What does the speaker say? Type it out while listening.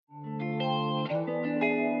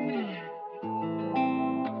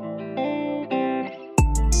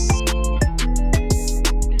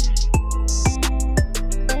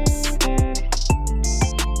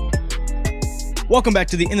Welcome back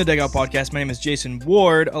to the In the Dugout podcast. My name is Jason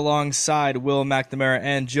Ward, alongside Will McNamara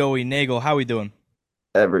and Joey Nagel. How we doing?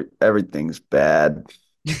 Everything's bad.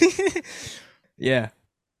 Yeah,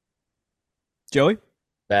 Joey?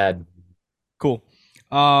 Bad. Cool.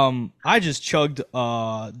 I just chugged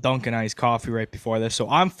Dunkin' Ice coffee right before this, so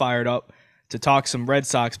I'm fired up to talk some Red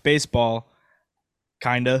Sox baseball.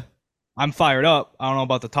 Kinda. I'm fired up. I don't know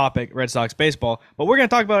about the topic, Red Sox baseball, but we're gonna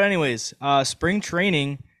talk about it anyways. Spring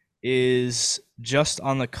training is just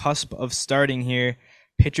on the cusp of starting here.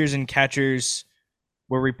 Pitchers and catchers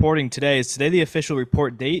were reporting today. Is today the official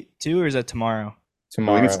report date too, or is that tomorrow? I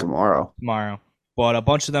think it's Tomorrow. tomorrow. Tomorrow. But a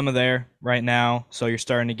bunch of them are there right now, so you're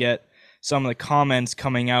starting to get some of the comments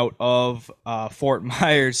coming out of Fort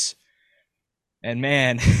Myers. And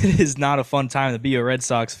man, it is not a fun time to be a Red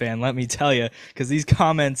Sox fan, let me tell you, because these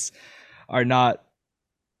comments are not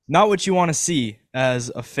what you want to see as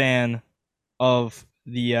a fan of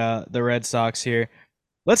the Red Sox here.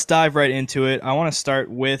 Let's dive right into it. I want to start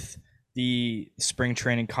with the spring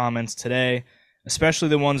training comments today, especially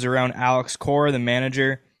the ones around Alex Cora, the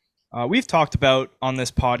manager. We've talked about on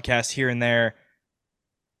this podcast here and there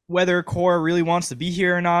whether Cora really wants to be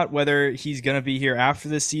here or not, whether he's going to be here after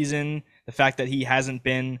this season, the fact that he hasn't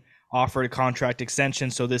been offered a contract extension,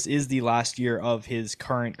 so this is the last year of his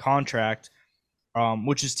current contract,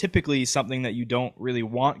 which is typically something that you don't really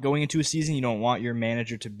want going into a season. You don't want your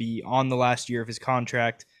manager to be on the last year of his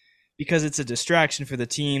contract because it's a distraction for the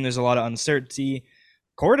team. There's a lot of uncertainty.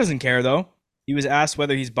 Cora doesn't care, though. He was asked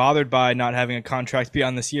whether he's bothered by not having a contract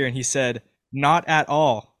beyond this year, and he said, not at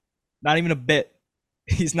all. Not even a bit.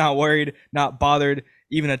 He's not worried, not bothered,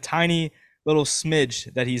 even a tiny little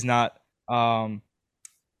smidge that he's not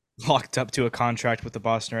locked up to a contract with the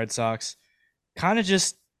Boston Red Sox. Kind of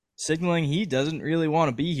just signaling he doesn't really want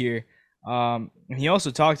to be here. And he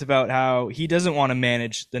also talked about how he doesn't want to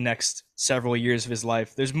manage the next several years of his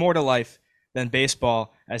life. There's more to life than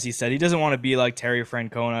baseball, as he said. He doesn't want to be like Terry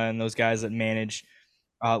Francona and those guys that manage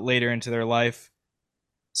later into their life.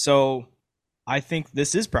 So I think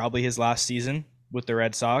this is probably his last season with the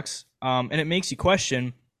Red Sox. And it makes you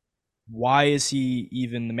question, why is he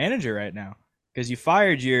even the manager right now? Because you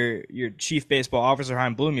fired your chief baseball officer,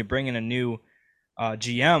 Chaim Bloom. You bring in a new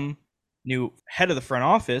GM, new head of the front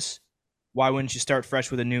office. Why wouldn't you start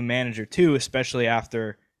fresh with a new manager too, especially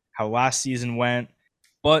after how last season went?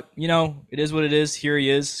 But, you know, it is what it is. Here he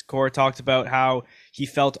is. Cora talked about how he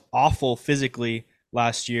felt awful physically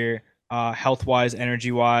last year, health-wise,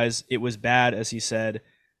 energy-wise. It was bad, as he said.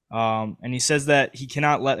 And he says that he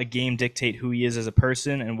cannot let a game dictate who he is as a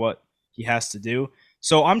person and what he has to do.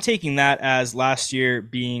 So I'm taking that as last year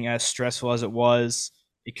being as stressful as it was.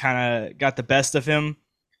 It kind of got the best of him.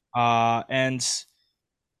 And,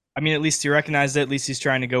 I mean, at least he recognized it. At least he's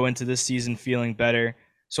trying to go into this season feeling better.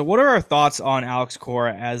 So what are our thoughts on Alex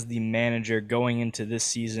Cora as the manager going into this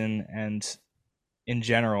season and in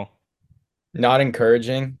general? Not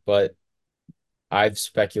encouraging, but I've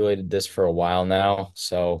speculated this for a while now.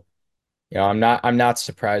 So, I'm not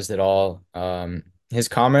surprised at all. His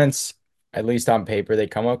comments, at least on paper, they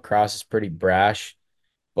come across as pretty brash,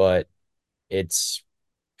 but it's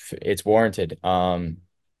it's warranted.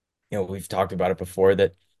 We've talked about it before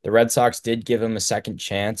that the Red Sox did give him a second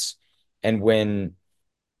chance, and when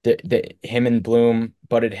him and Bloom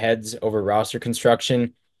butted heads over roster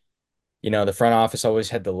construction, the front office always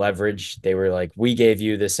had the leverage. They were like, we gave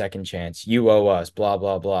you the second chance. You owe us, blah,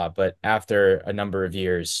 blah, blah. But after a number of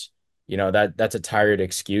years, that's a tired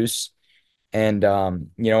excuse. And,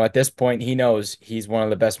 at this point, he knows he's one of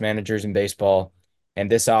the best managers in baseball. And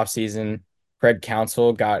this offseason, Craig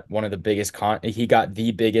Counsell got one of the biggest he got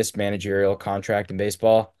the biggest managerial contract in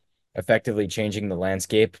baseball, effectively changing the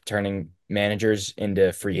landscape, turning managers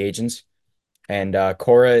into free agents. And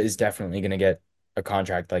Cora is definitely going to get a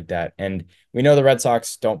contract like that. And we know the Red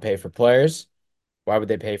Sox don't pay for players. Why would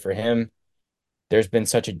they pay for him? There's been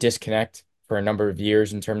such a disconnect for a number of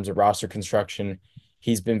years in terms of roster construction.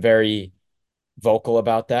 He's been very vocal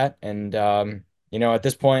about that. And, at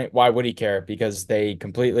this point, why would he care? Because they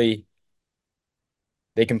completely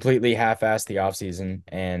half-assed the offseason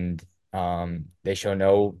and they show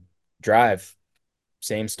no drive.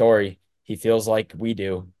 Same story. He feels like we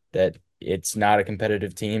do, that it's not a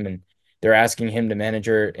competitive team, and they're asking him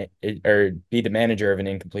to be the manager of an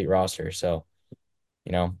incomplete roster. So,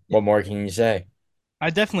 what more can you say?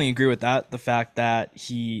 I definitely agree with that. The fact that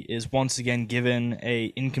he is once again given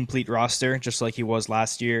a incomplete roster, just like he was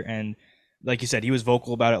last year. And like you said, he was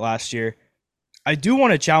vocal about it last year. I do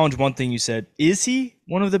want to challenge one thing you said. Is he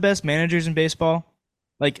one of the best managers in baseball?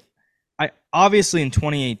 Like, I obviously in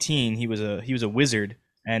 2018 he was a wizard,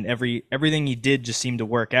 and everything he did just seemed to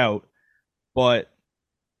work out. but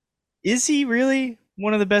is he really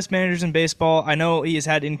one of the best managers in baseball? I know he has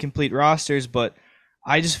had incomplete rosters, but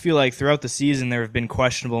I just feel like throughout the season there have been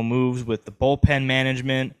questionable moves with the bullpen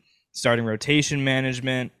management, starting rotation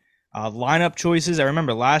management, lineup choices. I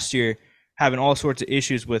remember last year having all sorts of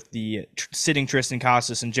issues with the sitting Tristan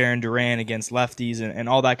Casas and Jaron Duran against lefties and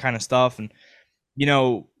all that kind of stuff. And, you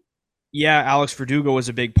know, yeah, Alex Verdugo was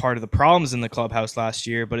a big part of the problems in the clubhouse last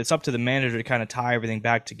year, but it's up to the manager to kind of tie everything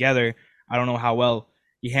back together. I don't know how well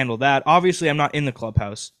he handled that. Obviously, I'm not in the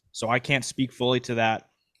clubhouse, so I can't speak fully to that.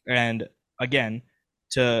 And again,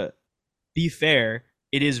 to be fair,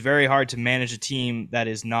 it is very hard to manage a team that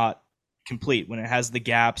is not complete when it has the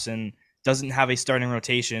gaps and doesn't have a starting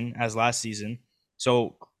rotation as last season.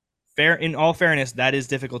 So, fair in all fairness, that is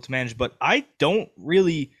difficult to manage, but I don't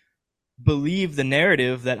really believe the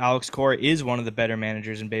narrative that Alex Cora is one of the better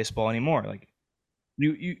managers in baseball anymore. Like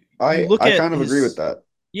you look I at kind of agree with his that.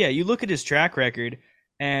 yeah, you look at his track record,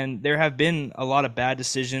 and there have been a lot of bad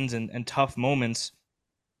decisions and tough moments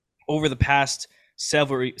over the past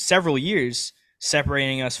several years,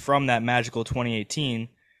 separating us from that magical 2018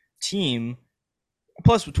 team.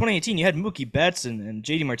 Plus, with 2018, you had Mookie Betts and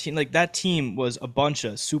JD Martinez. Like that team was a bunch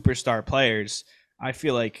of superstar players. I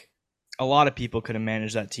feel like a lot of people could have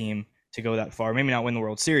managed that team to go that far. Maybe not win the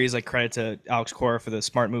World Series. Like credit to Alex Cora for the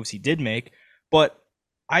smart moves he did make, but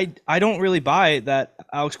I don't really buy that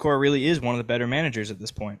Alex Cora really is one of the better managers at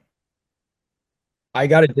this point. I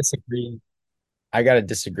gotta disagree. I gotta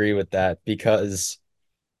disagree with that because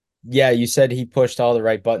yeah, you said he pushed all the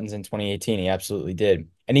right buttons in 2018. He absolutely did.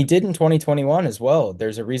 And he did in 2021 as well.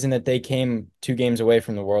 There's a reason that they came 2 games away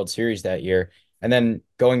from the World Series that year. And then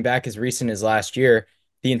going back as recent as last year,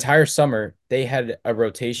 the entire summer, they had a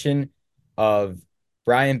rotation of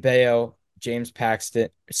Brian Bayo, James Paxton,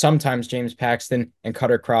 sometimes James Paxton, and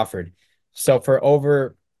Cutter Crawford. So for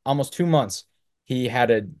over almost 2 months, he had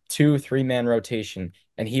a 2, 3 man rotation,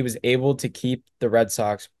 and he was able to keep the Red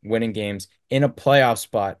Sox winning games in a playoff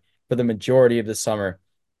spot for the majority of the summer.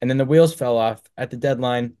 And then the wheels fell off at the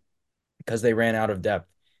deadline because they ran out of depth.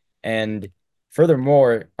 And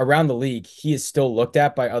furthermore, around the league, he is still looked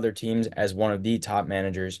at by other teams as one of the top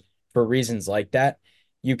managers for reasons like that.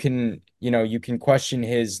 You can question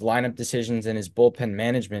his lineup decisions and his bullpen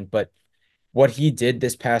management, but what he did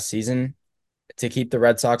this past season to keep the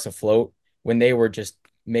Red Sox afloat when they were just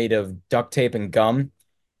made of duct tape and gum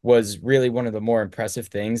was really one of the more impressive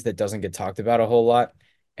things that doesn't get talked about a whole lot.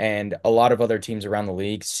 And a lot of other teams around the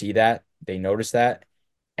league see that, they notice that,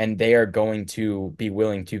 and they are going to be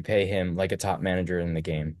willing to pay him like a top manager in the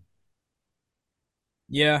game.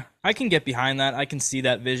 Yeah, I can get behind that. I can see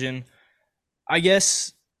that vision. I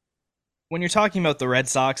guess when you're talking about the Red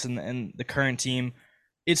Sox and the current team,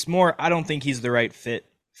 it's more I don't think he's the right fit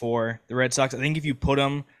for the Red Sox. I think if you put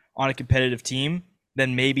him on a competitive team,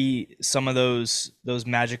 then maybe some of those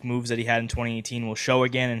magic moves that he had in 2018 will show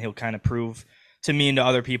again, and he'll kind of prove to me and to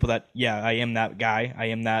other people that yeah, I am that guy. I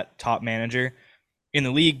am that top manager in the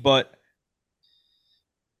league. But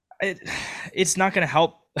it, it's not going to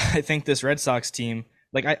help. I think this Red Sox team.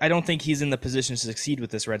 Like I don't think he's in the position to succeed with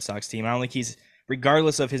this Red Sox team. I don't think he's,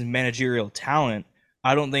 regardless of his managerial talent,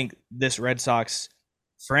 I don't think this Red Sox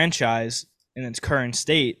franchise in its current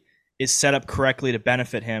state is set up correctly to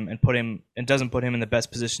benefit him and put him and doesn't put him in the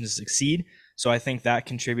best position to succeed. So I think that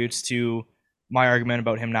contributes to my argument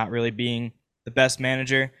about him not really being the best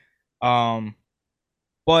manager. Um,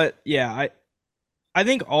 but yeah, I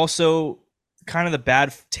think also kind of the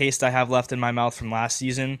bad taste I have left in my mouth from last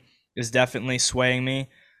season is definitely swaying me.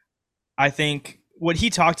 I think what he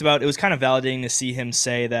talked about, it was kind of validating to see him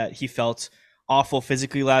say that he felt awful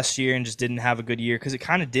physically last year and just didn't have a good year, because it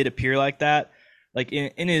kind of did appear like that. Like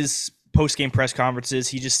in his post game press conferences,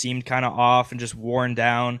 he just seemed kind of off and just worn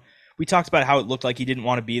down. We talked about how it looked like he didn't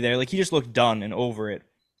want to be there. Like he just looked done and over it.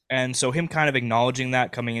 And so him kind of acknowledging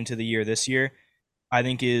that coming into the year this year, I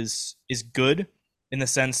think is good in the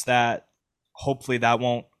sense that hopefully that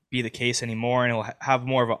won't be the case anymore, and he'll have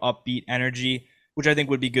more of an upbeat energy, which I think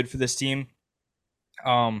would be good for this team.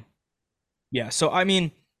 Um, yeah. So I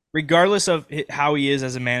mean, regardless of how he is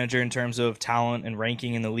as a manager in terms of talent and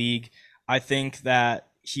ranking in the league, I think that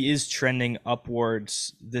he is trending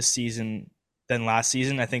upwards this season than last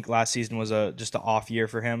season. I think last season was a just an off year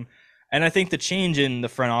for him, and I think the change in the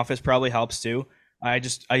front office probably helps too. I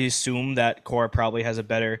assume that Cora probably has a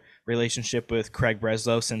better relationship with Craig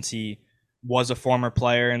Breslow since he was a former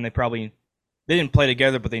player, and they didn't play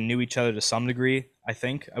together, but they knew each other to some degree. I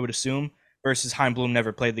think I would assume, versus Hein Bloom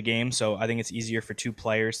never played the game, so I think it's easier for two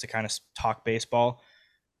players to kind of talk baseball.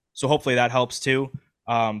 So hopefully that helps too.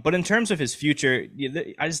 But in terms of his future,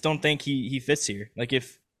 I just don't think he fits here. Like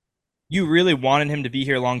if you really wanted him to be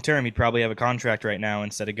here long term, he'd probably have a contract right now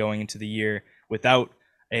instead of going into the year without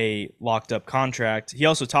a locked up contract. He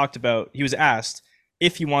also talked about, he was asked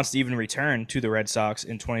if he wants to even return to the Red Sox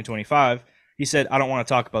in 2025. He said, I don't want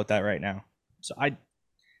to talk about that right now. So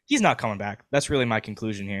he's not coming back. That's really my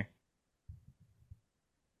conclusion here.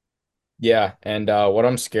 Yeah, and what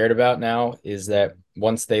I'm scared about now is that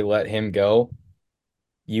once they let him go,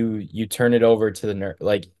 you turn it over to the nerd.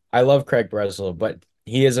 Like I love Craig Breslow, but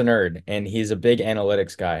he is a nerd and he's a big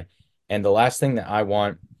analytics guy. And the last thing that I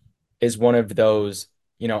want is one of those,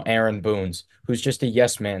 Aaron Boone's, who's just a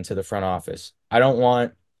yes man to the front office. I don't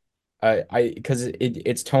want because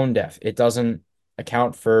it's tone deaf. It doesn't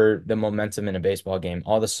account for the momentum in a baseball game,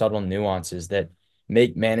 all the subtle nuances that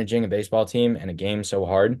make managing a baseball team and a game so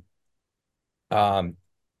hard. Um,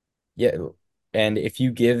 yeah, and if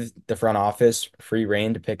you give the front office free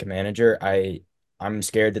reign to pick a manager, I'm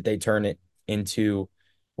scared that they turn it into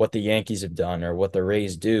what the Yankees have done or what the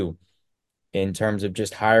Rays do in terms of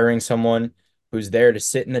just hiring someone who's there to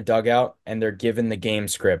sit in the dugout and they're given the game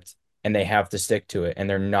script and they have to stick to it and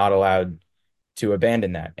they're not allowed to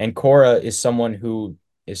abandon that. And Cora is someone who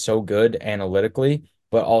is so good analytically,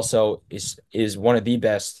 but also is one of the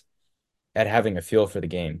best at having a feel for the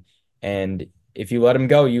game. And if you let him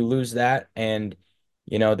go, you lose that. And,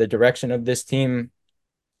 the direction of this team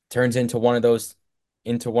turns into one of those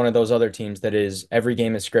other teams that is every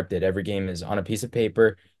game is scripted. Every game is on a piece of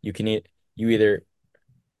paper. You either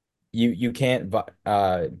you can't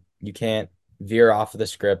veer off of the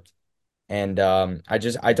script. And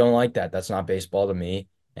I don't like that. That's not baseball to me.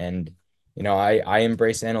 And I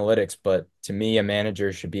embrace analytics, but to me, a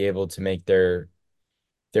manager should be able to make their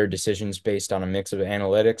decisions based on a mix of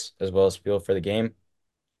analytics as well as feel for the game.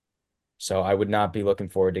 So I would not be looking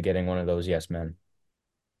forward to getting one of those yes men.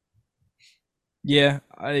 Yeah,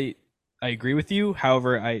 I agree with you.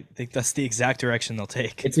 However, I think that's the exact direction they'll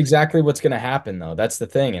take. It's exactly what's going to happen though. That's the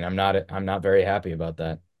thing, and I'm not very happy about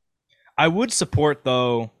that. I would support,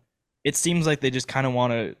 though. It seems like they just kind of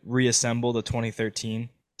want to reassemble the 2013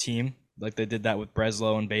 team, like they did that with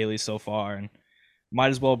Breslow and Bailey so far, and might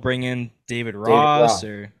as well bring in David David Ross Ross.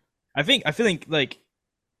 or I feel like like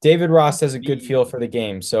David Ross has a good the feel for the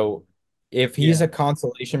game. So if he's yeah, a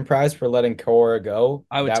consolation prize for letting Cora go,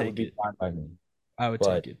 I would that would take be it. fine by me. I would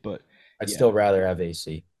take But it, but I'd yeah, still rather have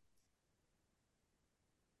AC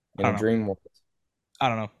I in a don't know. dream world. I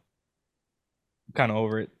don't know. I'm kind of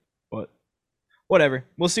over it, but whatever.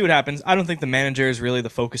 We'll see what happens. I don't think the manager is really the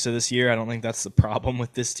focus of this year. I don't think that's the problem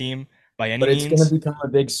with this team by any But it's going to means. become a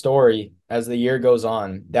big story as the year goes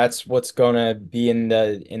on. That's what's going to be in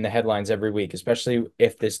the headlines every week, especially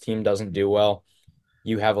if this team doesn't do well.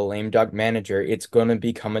 You have a lame duck manager. It's going to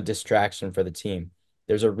become a distraction for the team.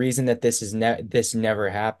 There's a reason that this never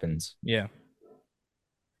happens. Yeah.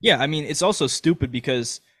 Yeah, I mean, it's also stupid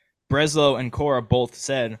because Breslow and Cora both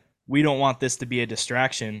said we don't want this to be a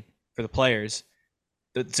distraction for the players.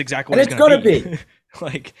 That's exactly what And it's it's going going to to be. be.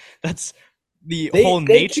 Like that's the whole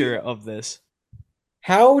They nature keep of this.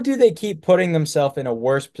 How do they keep putting themselves in a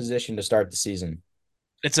worse position to start the season?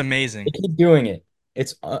 It's They amazing. keep doing it.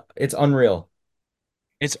 It's unreal.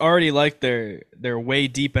 It's already like they're way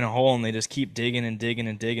deep in a hole and they just keep digging and digging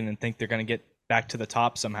and digging and think they're going to get back to the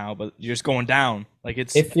top somehow, but you're just going down. Like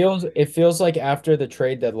it's It feels like after the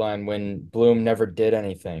trade deadline when Bloom never did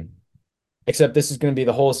anything. Except this is going to be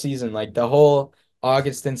the whole season, like the whole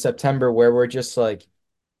August and September where we're just like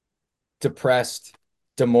depressed,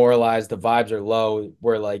 demoralized, the vibes are low.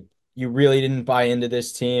 We're like, you really didn't buy into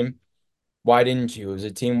this team. Why didn't you? It was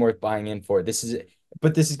a team worth buying in for. But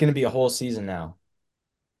this is going to be a whole season now.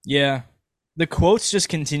 yeah. The quotes just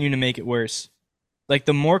continue to make it worse. Like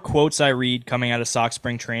the more quotes I read coming out of Sox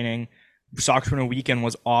spring training, Sox spring weekend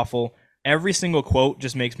was awful. Every single quote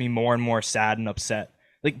just makes me more and more sad and upset.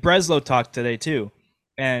 Like Breslow talked today too,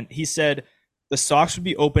 and he said the Sox would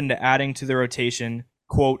be open to adding to the rotation,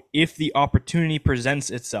 quote, if the opportunity presents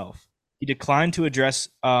itself. He declined to address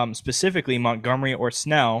specifically Montgomery or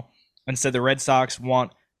Snell and said the Red Sox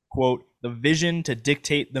want, quote, the vision to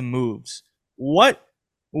dictate the moves. What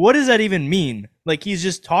what does that even mean? Like he's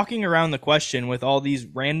just talking around the question with all these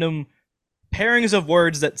random pairings of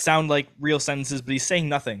words that sound like real sentences, but he's saying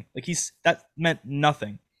nothing. Like he's that meant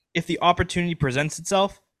nothing. If the opportunity presents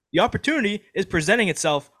itself, the opportunity is presenting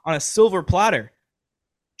itself on a silver platter.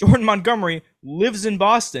 Jordan Montgomery lives in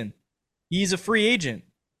Boston. He's a free agent.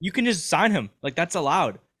 You can just sign him. Like that's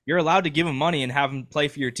allowed. You're allowed to give him money and have him play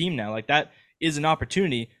for your team now. Like that is an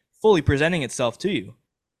opportunity fully presenting itself to you.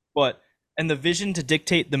 But and the vision to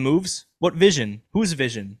dictate the moves. What vision? Whose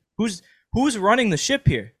vision? Who's running the ship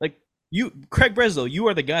here? Like you, Craig Breslow, you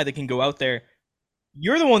are the guy that can go out there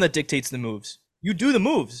You're the one that dictates the moves. You do the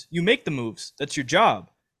moves. You make the moves. That's your job.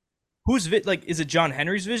 Like, is it John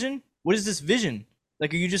Henry's vision? What is this vision?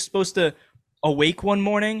 Like, are you just supposed to awake one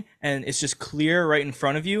morning and it's just clear right in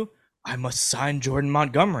front of you? I must sign Jordan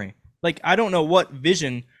Montgomery. Like, I don't know what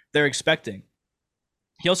vision they're expecting.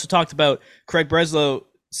 He also talked about Craig Breslow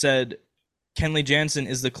said Kenley Jansen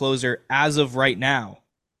is the closer as of right now.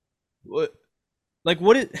 What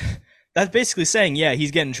is that's basically saying, yeah,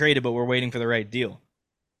 he's getting traded, but we're waiting for the right deal.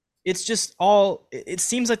 It's just it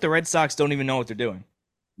seems like the Red Sox don't even know what they're doing,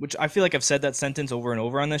 which I feel like I've said that sentence over and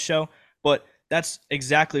over on this show, but that's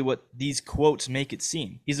exactly what these quotes make it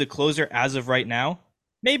seem. He's a closer as of right now.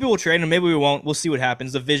 Maybe we'll trade him, maybe we won't. We'll see what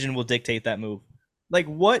happens. The vision will dictate that move. Like,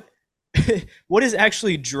 what what is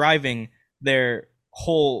actually driving their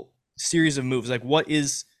whole series of moves? Like, what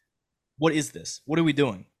is this? What are we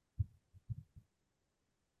doing?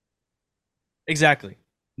 Exactly.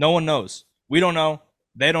 No one knows. We don't know.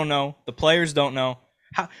 They don't know. The players don't know.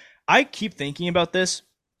 I keep thinking about this,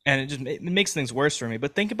 and it makes things worse for me.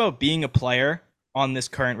 But think about being a player on this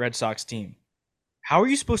current Red Sox team. How are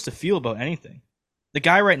you supposed to feel about anything? The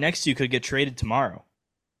guy right next to you could get traded tomorrow,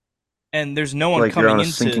 and there's no one coming in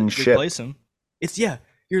to replace him.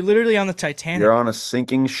 You're literally on the Titanic. You're on a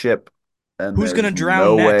sinking ship, and who's going to drown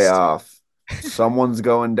no next? way off. Someone's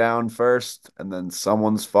going down first, and then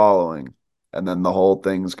someone's following, and then the whole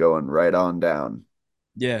thing's going right on down.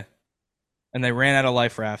 Yeah, and they ran out of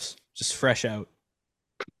life rafts, just fresh out.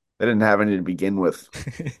 They didn't have any to begin with.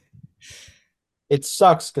 It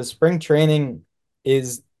sucks because spring training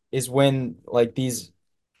is when like these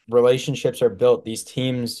relationships are built, these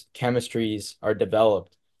teams' chemistries are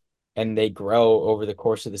developed, and they grow over the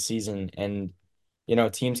course of the season. And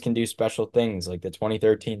teams can do special things like the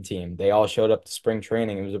 2013 team. They all showed up to spring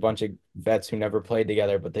training. It was a bunch of vets who never played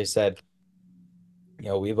together, but they said,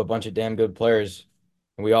 we have a bunch of damn good players,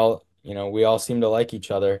 and we all seem to like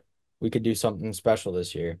each other. We could do something special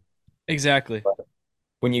this year. Exactly. But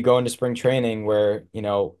when you go into spring training where,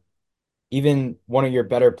 even one of your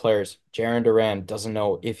better players, Jarren Duran, doesn't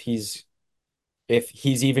know if he's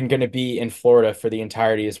even going to be in Florida for the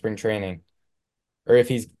entirety of spring training, or if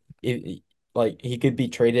he could be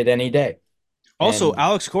traded any day. Also,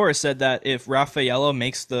 Alex Cora said that if Rafaela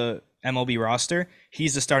makes the MLB roster,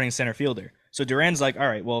 he's the starting center fielder. So Duran's like, all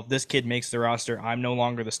right, well, if this kid makes the roster, I'm no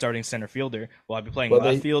longer the starting center fielder. Will I be playing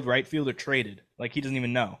left field, right field, or traded? Like, he doesn't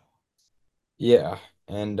even know. Yeah,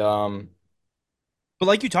 and but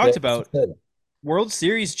like you talked about, World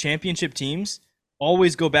Series championship teams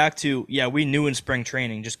always go back to, we knew in spring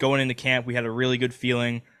training, just going into camp, we had a really good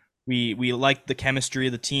feeling. We liked the chemistry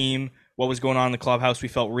of the team, what was going on in the clubhouse. We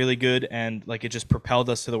felt really good, and like it just propelled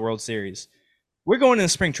us to the World Series. We're going into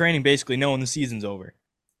spring training basically knowing the season's over.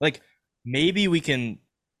 Like, maybe the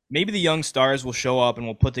young stars will show up and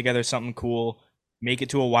we'll put together something cool, make it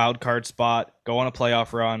to a wild card spot, go on a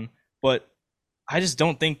playoff run, but I just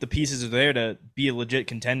don't think the pieces are there to be a legit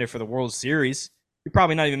contender for the World Series. You're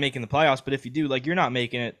probably not even making the playoffs, but if you do, like, you're not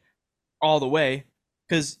making it all the way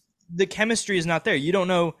because the chemistry is not there. You don't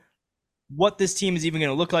know what this team is even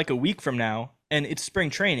going to look like a week from now, and it's spring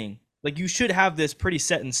training. Like, you should have this pretty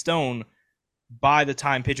set in stone by the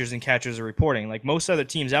time pitchers and catchers are reporting. Like most other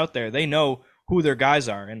teams out there, they know who their guys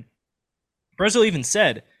are. And Breslow even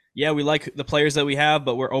said, we like the players that we have,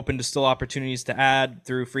 but we're open to still opportunities to add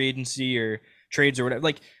through free agency or trades or whatever.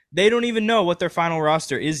 Like, they don't even know what their final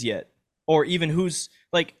roster is yet, or even who's,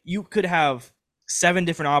 like, you could have 7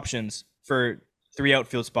 different options for 3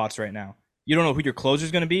 outfield spots right now. You don't know who your closer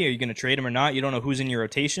is going to be. Are you going to trade him or not? You don't know who's in your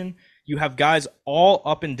rotation. You have guys all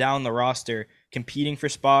up and down the roster competing for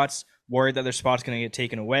spots, worried that their spot's going to get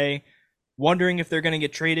taken away, wondering if they're going to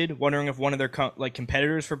get traded, wondering if one of their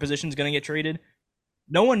competitors for position is going to get traded.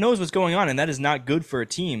 No one knows what's going on, and that is not good for a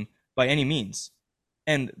team by any means.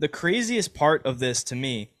 And the craziest part of this to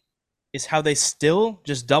me is how they still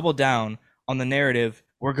just double down on the narrative,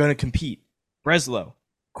 we're going to compete. Breslow,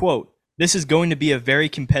 quote, "This is going to be a very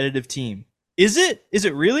competitive team." Is it? Is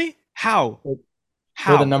it really? How?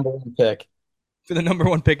 For the number 1 pick. For the number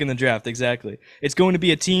 1 pick in the draft, exactly. It's going to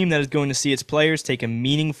be a team that is going to see its players take a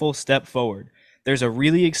meaningful step forward. There's a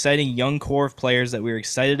really exciting young core of players that we're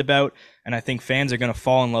excited about, and I think fans are going to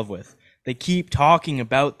fall in love with. They keep talking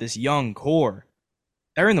about this young core.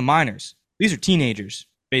 They're in the minors. These are teenagers,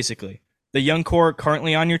 basically. The young core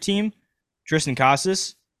currently on your team, Tristan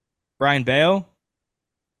Casas, Brian Bayo,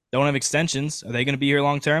 don't have extensions. Are they going to be here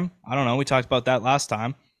long term? I don't know. We talked about that last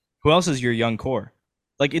time. Who else is your young core?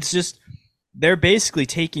 Like, it's just, they're basically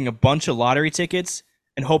taking a bunch of lottery tickets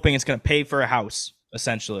and hoping it's going to pay for a house,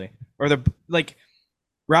 essentially. Or they're like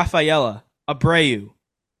Rafaela, Abreu.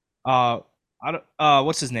 I I don't,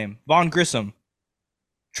 what's his name? Vaughn Grissom.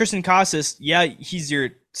 Tristan Casas, yeah, he's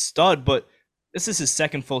your stud, but this is his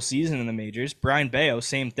second full season in the majors. Brian Bayo,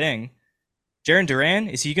 same thing. Jaron Duran,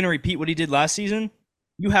 is he going to repeat what he did last season?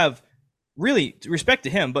 You have really respect to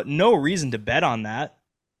him, but no reason to bet on that.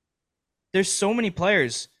 There's so many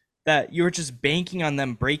players that you're just banking on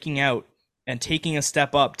them breaking out and taking a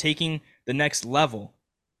step up, taking the next level.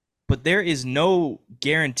 But there is no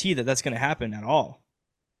guarantee that that's going to happen at all.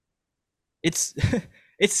 It's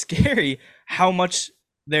it's scary how much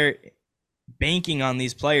they're banking on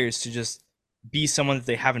these players to just be someone that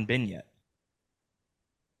they haven't been yet.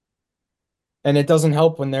 And it doesn't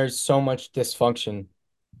help when there's so much dysfunction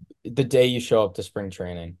the day you show up to spring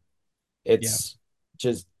training. Yeah, It's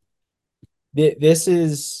just this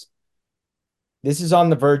is on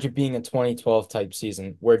the verge of being a 2012 type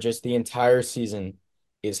season where just the entire season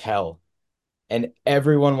is hell and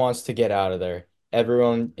everyone wants to get out of there.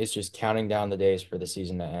 Everyone is just counting down the days for the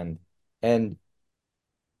season to end. And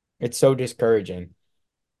it's so discouraging.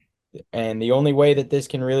 And the only way that this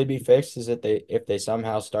can really be fixed is that if they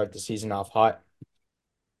somehow start the season off hot,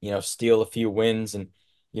 steal a few wins and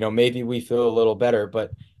maybe we feel a little better,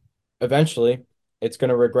 but eventually it's going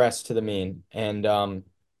to regress to the mean. And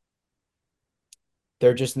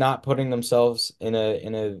they're just not putting themselves in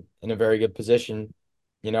a very good position.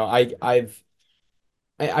 You know, I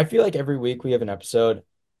feel like every week we have an episode.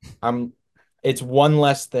 I'm it's one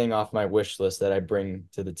less thing off my wish list that I bring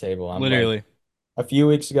to the table. I'm like literally. a few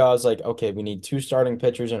weeks ago, I was like, okay, we need two starting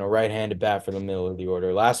pitchers and a right-handed bat for the middle of the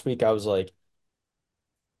order. Last week, I was like,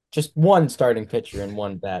 just one starting pitcher and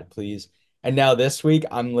one bat, please. And now this week,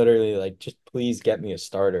 I'm literally like, just please get me a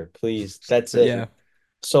starter, please. That's it. Yeah.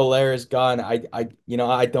 Soler is gone.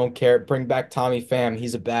 I don't care. Bring back Tommy Pham.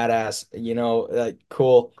 He's a badass. Like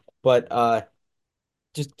cool. But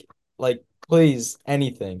just like please,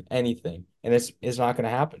 anything, and it's not going to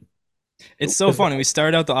happen It's so because funny. We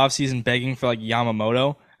started out the offseason begging for like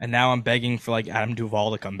Yamamoto, and now I'm begging for like Adam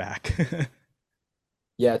Duvall to come back.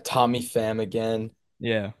 yeah, Tommy Pham again.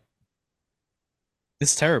 Yeah.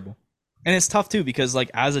 It's terrible. And it's tough too because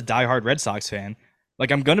like as a diehard Red Sox fan,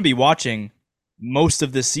 like I'm gonna be watching most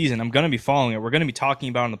of this season. I'm gonna be following it. We're gonna be talking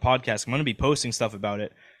about it on the podcast. I'm gonna be posting stuff about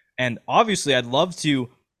it. And obviously I'd love to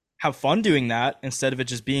have fun doing that instead of it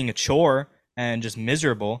just being a chore and just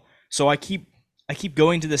miserable. So I keep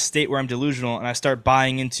going to this state where I'm delusional and I start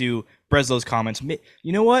buying into Breslow's comments.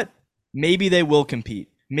 You know what? Maybe they will compete.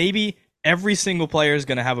 Maybe every single player is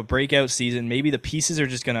going to have a breakout season. Maybe the pieces are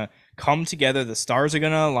just going to come together. The stars are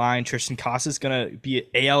going to align. Tristan Casas is going to be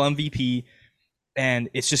AL MVP, and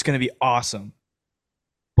it's just going to be awesome.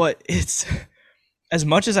 But it's as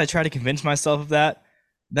much as I try to convince myself of that,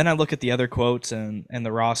 then I look at the other quotes and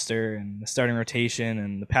the roster and the starting rotation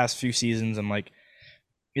and the past few seasons. I'm like,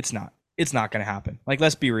 it's not. It's not going to happen. Like,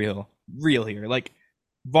 let's be real here. Like,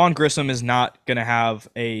 Vaughn Grissom is not going to have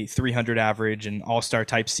a 300 average and all-star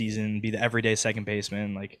type season, be the everyday second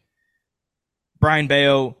baseman. Like, Brian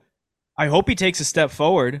Bayo, I hope he takes a step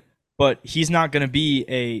forward, but he's not going to be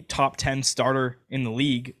a top 10 starter in the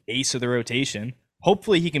league, ace of the rotation.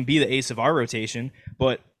 Hopefully he can be the ace of our rotation,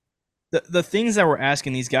 but the things that we're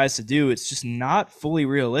asking these guys to do, it's just not fully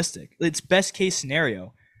realistic. It's best case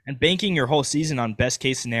scenario. And banking your whole season on best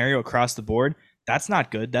case scenario across the board, that's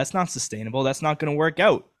not good. That's not sustainable. That's not going to work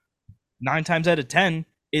out. 9 times out of 10,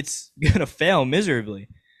 it's going to fail miserably.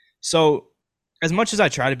 So, as much as I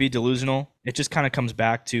try to be delusional, it just kind of comes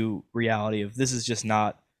back to reality of this is just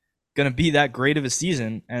not going to be that great of a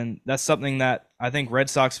season. And that's something that I think Red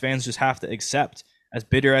Sox fans just have to accept, as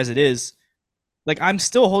bitter as it is. Like, I'm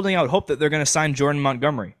still holding out hope that they're going to sign Jordan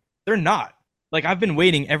Montgomery. They're not. Like, I've been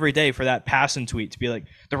waiting every day for that pass and tweet to be like,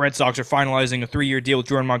 the Red Sox are finalizing a 3-year deal with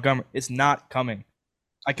Jordan Montgomery. It's not coming.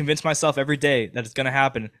 I convince myself every day that it's going to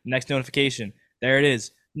happen. Next notification. There it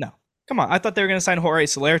is. No. Come on. I thought they were going to sign Jorge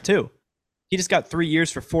Soler too. He just got 3 years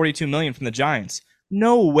for $42 million from the Giants.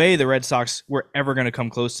 No way the Red Sox were ever going to come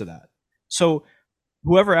close to that. So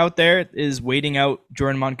whoever out there is waiting out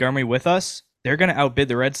Jordan Montgomery with us, they're going to outbid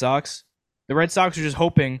the Red Sox. The Red Sox are just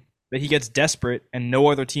hoping that he gets desperate and no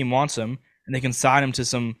other team wants him, and they can sign him to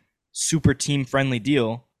some super team-friendly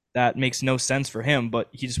deal that makes no sense for him, but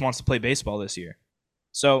he just wants to play baseball this year.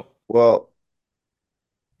 So, Well,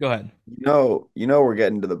 go ahead. we're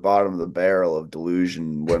getting to the bottom of the barrel of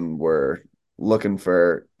delusion when we're looking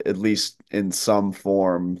for, at least in some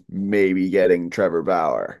form, maybe getting Trevor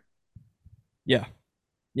Bauer. Yeah.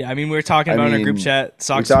 Yeah, I mean, we were talking I about it in our group mean, chat. we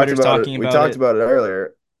Sox talked Twitter's about it. talking We about talked it. about it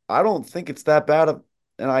earlier. I don't think it's that bad of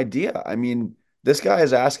an idea. I mean, this guy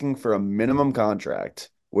is asking for a minimum contract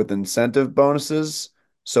with incentive bonuses.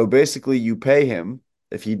 So basically, you pay him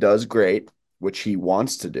if he does great, which he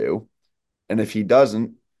wants to do. And if he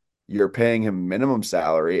doesn't, you're paying him minimum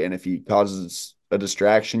salary. And if he causes a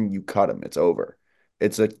distraction, you cut him. It's over.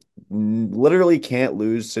 It's a literally can't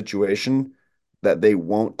lose situation that they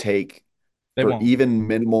won't take They for won't. even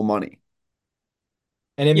minimal money.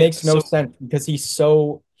 And it Yeah. makes no So sense because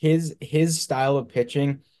his style of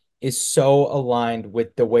pitching is so aligned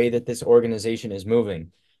with the way that this organization is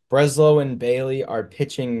moving. Breslow and Bailey are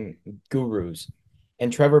pitching gurus,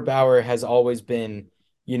 and Trevor Bauer has always been,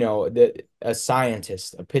 a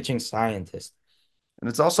scientist, a pitching scientist. And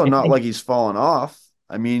it's also And, not and like he's fallen off.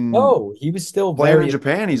 I mean, no, he was still playing in very.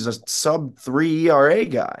 Japan, he's a sub 3 ERA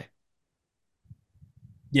guy.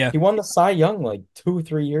 yeah, He won the Cy Young like 2,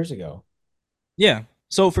 3 years ago. yeah.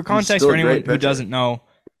 So for He's context, still for a anyone great who pitcher. doesn't know,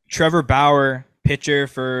 Trevor Bauer, pitcher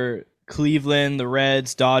for Cleveland, the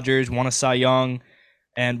Reds, Dodgers, won a Cy Young,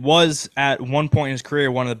 and was at one point in his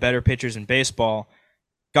career one of the better pitchers in baseball.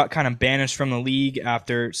 Got kind of banished from the league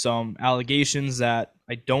after some allegations that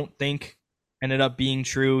I don't think ended up being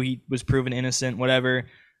true. He was proven innocent, whatever.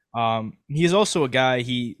 He's also a guy,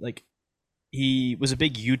 he was a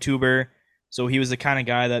big YouTuber, so he was the kind of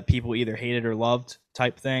guy that people either hated or loved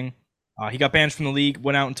type thing. He got banned from the league,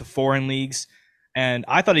 went out into foreign leagues, and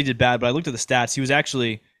I thought he did bad, but I looked at the stats.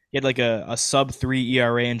 He had like a sub 3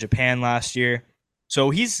 ERA in Japan last year.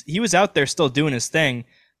 So he was out there still doing his thing.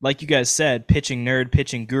 Like you guys said, pitching nerd,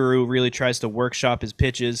 pitching guru, really tries to workshop his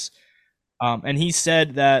pitches. And he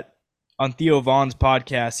said that on Theo Vaughn's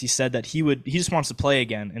podcast, he said that he just wants to play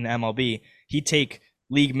again in the MLB. He'd take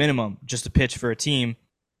league minimum just to pitch for a team.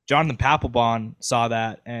 Jonathan Papelbon saw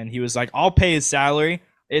that and he was like, "I'll pay his salary.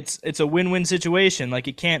 It's a win-win situation. Like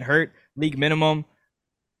it can't hurt league minimum."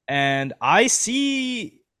 And I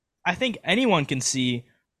think anyone can see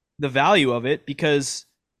the value of it because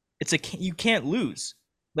you can't lose.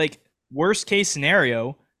 Like worst case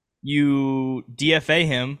scenario, you DFA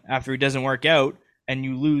him after he doesn't work out and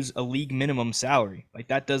you lose a league minimum salary. Like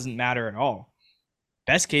that doesn't matter at all.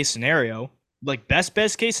 Best case scenario, like best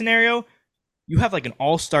case scenario, you have like an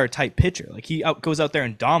all-star type pitcher. Like goes out there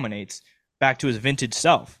and dominates back to his vintage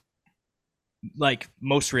self. Like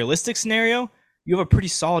most realistic scenario, you have a pretty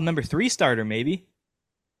solid number 3 starter maybe.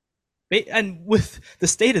 And with the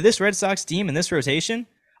state of this Red Sox team and this rotation,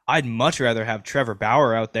 I'd much rather have Trevor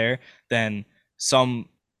Bauer out there than some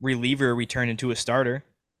reliever return into a starter.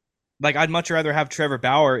 Like I'd much rather have Trevor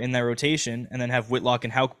Bauer in that rotation and then have Whitlock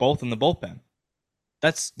and Houck both in the bullpen.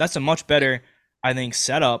 That's a much better, I think,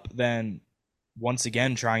 setup than once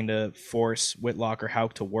again trying to force Whitlock or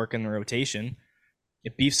Houck to work in the rotation.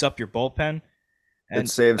 It beefs up your bullpen. It And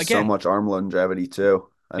saves so again, much arm longevity too.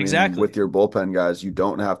 I mean, exactly. with your bullpen guys, you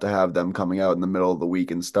don't have to have them coming out in the middle of the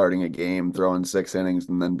week and starting a game, throwing 6 innings,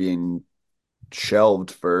 and then being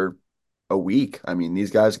shelved for a week. I mean, these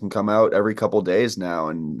guys can come out every couple days now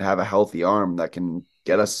and have a healthy arm that can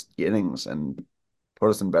get us innings and put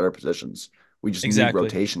us in better positions. We just need Exactly.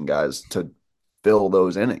 rotation guys to fill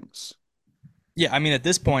those innings. Yeah, I mean, at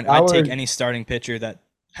this point, I'd take Bauer, any starting pitcher that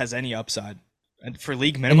has any upside. And for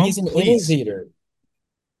league and minimum, he's an innings please. eater.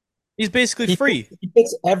 He's basically He free. he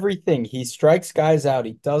picks everything. He strikes guys out.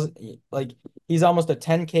 Like he's almost a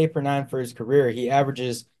 10K per nine for his career. He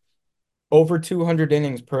averages over 200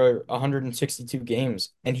 innings per 162 games,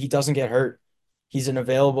 and he doesn't get hurt. He's an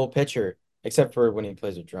available pitcher, except for when he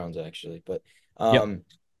plays with drones, actually. But Yep. um,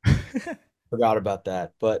 forgot about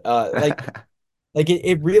that. But like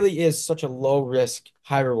it really is such a low risk,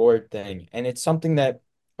 high reward thing. And it's something that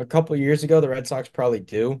a couple of years ago the Red Sox probably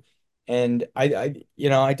do. And I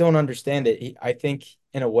don't understand it. I think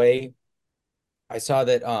in a way, I saw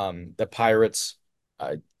that the Pirates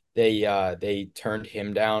uh they turned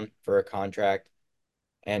him down for a contract.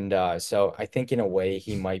 And so I think in a way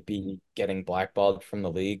he might be getting blackballed from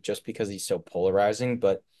the league just because he's so polarizing.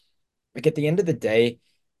 But like at the end of the day,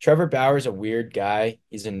 Trevor Bauer's a weird guy.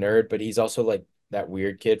 He's a nerd, but he's also like that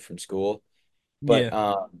weird kid from school. But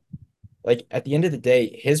Yeah. like at the end of the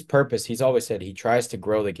day, his purpose, he's always said he tries to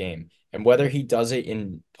grow the game. And whether he does it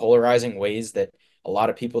in polarizing ways that a lot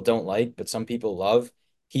of people don't like, but some people love,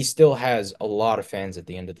 he still has a lot of fans at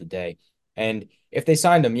the end of the day. And if they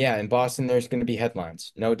signed him, yeah, in Boston, there's going to be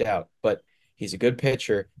headlines, no doubt. But he's a good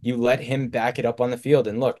pitcher. You let him back it up on the field.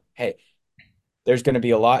 And look, hey, there's going to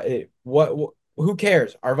be a lot. Who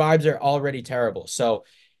cares? Our vibes are already terrible. So,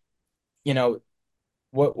 you know,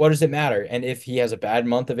 what does it matter? And if he has a bad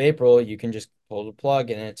month of April, you can just pull the plug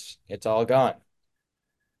and it's all gone.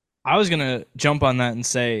 I was going to jump on that and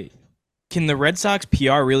say, can the Red Sox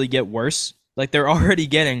PR really get worse? Like they're already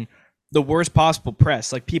getting the worst possible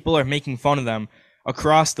press. Like people are making fun of them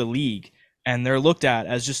across the league and they're looked at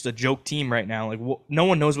as just a joke team right now. Like no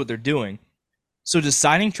one knows what they're doing. So does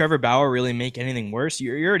signing Trevor Bauer really make anything worse?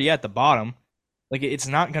 You're already at the bottom. Like, it's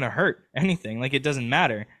not going to hurt anything. Like, it doesn't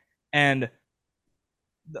matter. And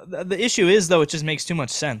the issue is, though, it just makes too much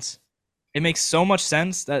sense. It makes so much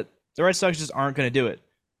sense that the Red Sox just aren't going to do it.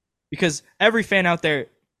 Because every fan out there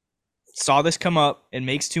saw this come up. It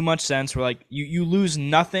makes too much sense. We're like, you lose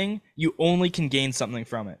nothing. You only can gain something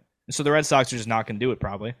from it. And so the Red Sox are just not going to do it,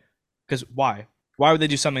 probably. Because why? Why would they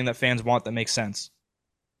do something that fans want that makes sense?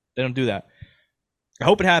 They don't do that. I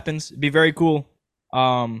hope it happens. It'd be very cool.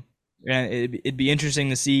 And it'd be interesting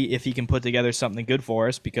to see if he can put together something good for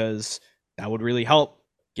us, because that would really help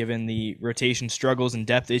given the rotation struggles and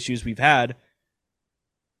depth issues we've had.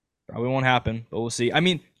 Probably won't happen, but we'll see. I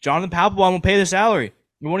mean, Jonathan Papelbon will pay the salary.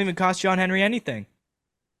 It won't even cost John Henry anything.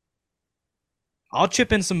 I'll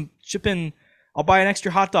chip in. I'll buy an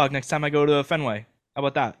extra hot dog next time I go to Fenway. How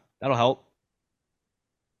about that? That'll help.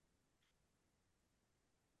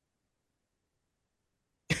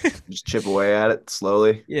 Just chip away at it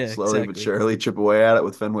slowly. Yeah, slowly exactly. but surely chip away at it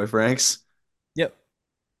with Fenway Franks. Yep.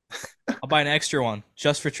 I'll buy an extra one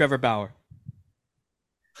just for Trevor Bauer.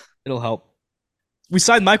 It'll help. We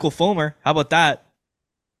signed Michael Fulmer. How about that?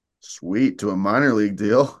 Sweet, to a minor league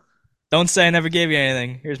deal. Don't say I never gave you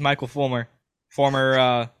anything. Here's Michael Fulmer.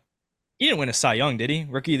 Former, he didn't win a Cy Young, did he?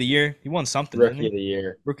 Rookie of the Year? He won something, didn't Rookie he? of the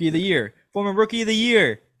year. Rookie of the Year. Former Rookie of the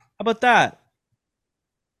Year. How about that?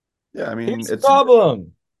 Yeah, I mean, Here's the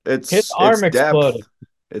problem. His arm depth. exploded.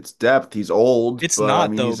 It's depth. He's old. It's but, not, I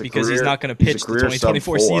mean, though, because he's not going to pitch the career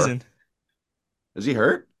 2024 sub 4. season. Is he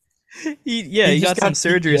hurt? He He got just some got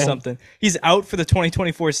surgery or TPA. something. He's out for the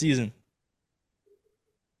 2024 season.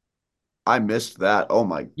 I missed that. Oh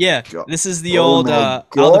my Yeah, God. this is the Oh old my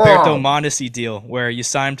Alberto God. Mondesi deal where you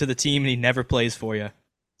sign him to the team and he never plays for you.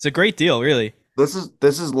 It's a great deal, really. This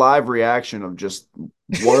is live reaction of just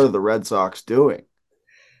what are the Red Sox doing?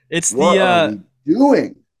 It's What are we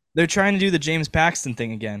doing? they're trying to do the James Paxton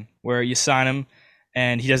thing again, where you sign him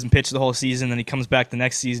and he doesn't pitch the whole season, then he comes back the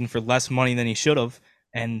next season for less money than he should have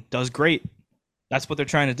and does great. That's what they're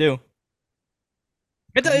trying to do.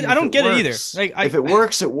 I don't get it either. Like, If it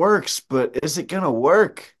works, it works. But is it gonna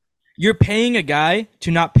work? you're paying a guy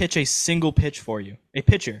to not pitch a single pitch for you, a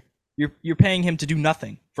pitcher. You're paying him to do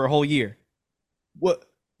nothing for a whole year. What,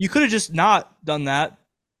 you could have just not done that.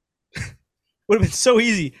 Would have been so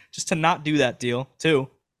easy just to not do that deal too.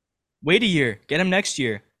 Wait a year, get him next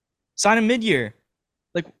year, sign him mid-year.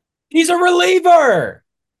 Like, He's a reliever.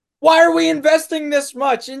 Why are we investing this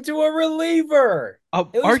much into a reliever?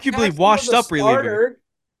 At least arguably Paxton was washed a up reliever. starter.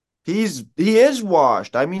 He is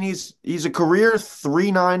washed. I mean, he's a career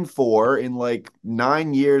 3.94 in like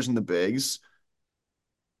 9 years in the bigs.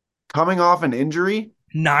 Coming off an injury.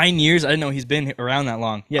 9 years. I didn't know he's been around that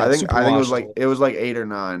long. Yeah, I think super it washed. was like 8 or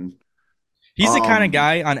 9. He's the kind of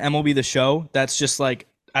guy on MLB The Show that's just like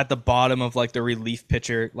at the bottom of like the relief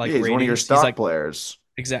pitcher like Yeah, he's ratings. one of your He's stock like, players.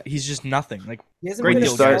 exactly. He's just nothing. Like, He hasn't great been a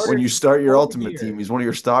deal, guys. starter When you start your all ultimate year. team, he's one of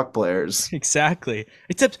your stock players. exactly.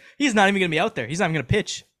 Except he's not even gonna be out there. He's not even gonna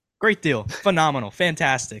pitch. Great deal. Phenomenal.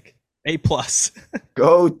 Fantastic. A+.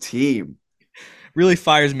 Go team. Really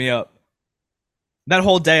fires me up. That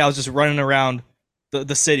whole day I was just running around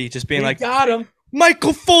the city just being We like, got him.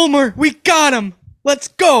 Michael Fulmer, we got him. Let's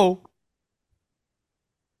go.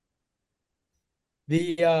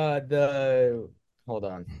 The hold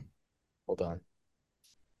on.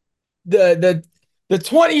 The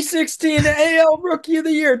 2016 AL Rookie of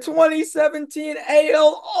the Year, 2017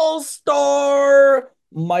 AL All-Star,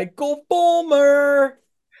 Michael Fulmer.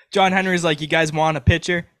 John Henry's like, you guys want a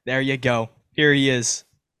pitcher? There you go. Here he is.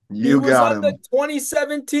 He You was got on him. the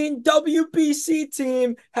 2017 WBC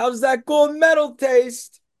team. How's that gold medal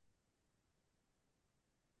taste?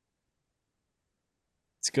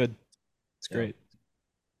 It's good. It's Yeah. great.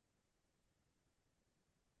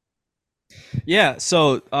 Yeah,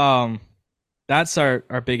 so that's our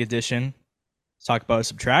big addition. Let's talk about a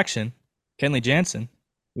subtraction. Kenley Jansen.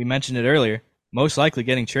 We mentioned it earlier. Most likely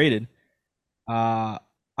getting traded. I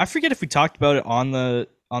forget if we talked about it on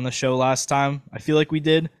the show last time. I feel like we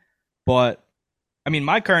did. But I mean,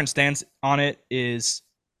 my current stance on it is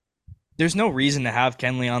there's no reason to have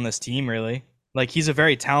Kenley on this team, really. Like, he's a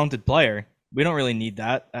very talented player. We don't really need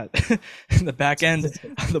that at the back end of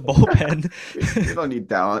the bullpen. You don't need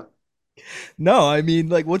talent. No, I mean,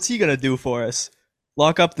 like, what's he gonna do for us?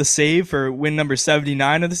 Lock up the save for win number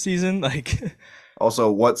 79 of the season? Like,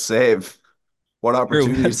 Also, what save? What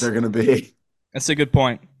opportunities that's- they're going to be? that's a good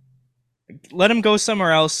point. Let him go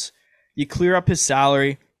somewhere else. You clear up his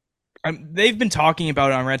salary. They've been talking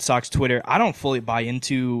about it on Red Sox Twitter. I don't fully buy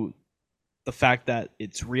into the fact that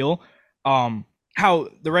it's real. how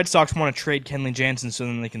the Red Sox want to trade Kenley Jansen so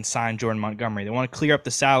then they can sign Jordan Montgomery. They want to clear up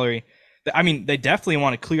the salary. I mean, they definitely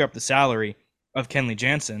want to clear up the salary of Kenley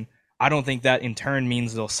Jansen. I don't think that in turn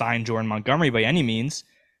means they'll sign Jordan Montgomery by any means.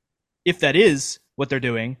 If that is what they're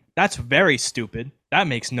doing, that's very stupid. That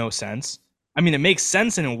makes no sense. I mean, it makes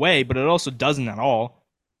sense in a way, but it also doesn't at all.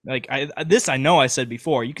 Like I know I said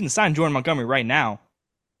before, you can sign Jordan Montgomery right now,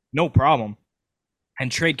 no problem,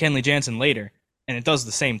 and trade Kenley Jansen later, and it does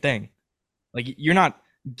the same thing. Like you're not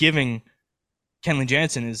giving Kenley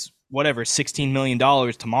Jansen is whatever $16 million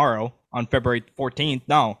tomorrow on February 14th.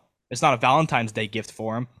 No, it's not a Valentine's Day gift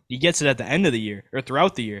for him. He gets it at the end of the year or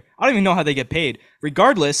throughout the year. I don't even know how they get paid.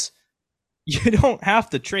 Regardless, you don't have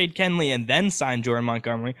to trade Kenley and then sign Jordan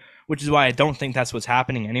Montgomery, which is why I don't think that's what's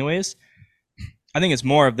happening anyways. I think it's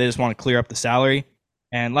more of they just want to clear up the salary.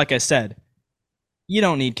 And like I said, you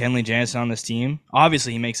don't need Kenley Jansen on this team.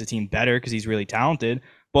 Obviously, he makes the team better because he's really talented.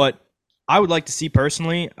 But I would like to see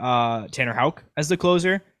personally Tanner Houck as the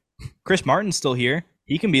closer. Chris Martin's still here.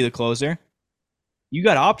 He can be the closer. You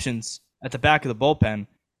got options at the back of the bullpen.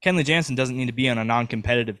 Kenley Jansen doesn't need to be on a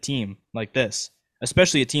non-competitive team like this,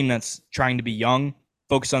 especially a team that's trying to be young,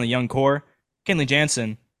 focused on the young core. Kenley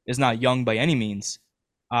Jansen is not young by any means.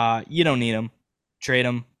 You don't need him. Trade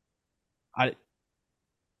him.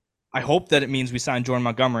 I hope that it means we sign Jordan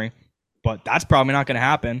Montgomery, but that's probably not going to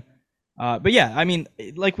happen. But yeah, I mean,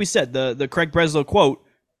 like we said, the Craig Breslow quote,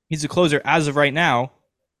 he's a closer as of right now.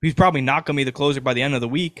 He's probably not going to be the closer by the end of the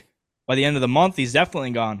week. By the end of the month, he's definitely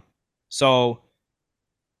gone. So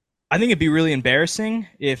I think it'd be really embarrassing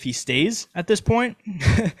if he stays at this point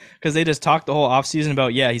because they just talked the whole offseason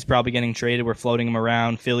about, yeah, he's probably getting traded. We're floating him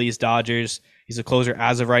around. Phillies, Dodgers. He's a closer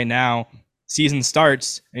as of right now. Season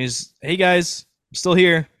starts. And he's, hey, guys, I'm still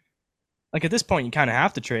here. Like at this point, you kind of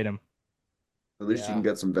have to trade him. At least you can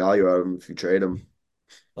get some value out of him if you trade him.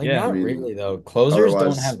 Like, Yeah. I not mean, really, though. Closers don't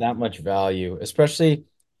otherwise, have that much value, especially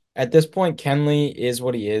at this point. Kenley is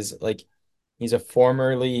what he is. Like, he's a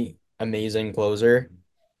formerly amazing closer,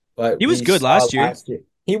 but He was we good saw last year. last year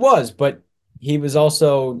he was, but he was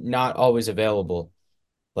also not always available.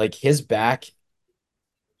 Like, his back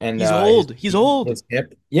and He's his old. He's old. his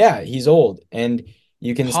hip, yeah, he's old, and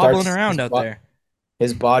you can start to Hobbling see around out there.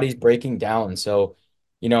 his body's breaking down. So,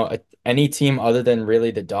 any team other than really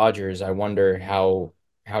the Dodgers, I wonder how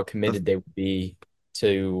the, committed they would be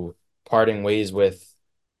to parting ways with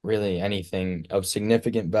really anything of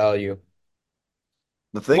significant value.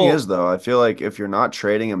 the thing Well, is, though, I feel like if you're not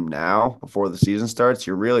trading him now before the season starts,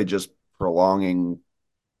 you're really just prolonging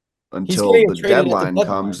He's until going to the get traded at the deadline deadline.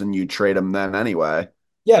 comes and you trade him then anyway.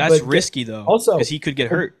 Yeah, that's but risky though, because also he could get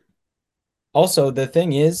hurt. also the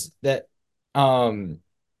thing is that um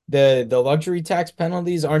the luxury tax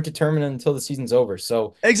penalties aren't determined until the season's over.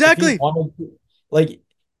 So if you Exactly. wanted to, like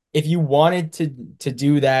if you wanted to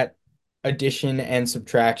do that addition and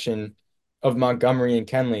subtraction of Montgomery and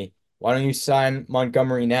Kenley, why don't you sign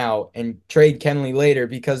Montgomery now and trade Kenley later?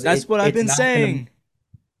 Because That's what I've it's been not gonna. saying.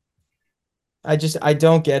 I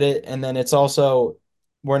don't get it. And then it's also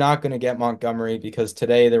we're not gonna get Montgomery because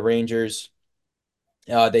today the Rangers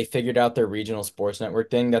they figured out their regional sports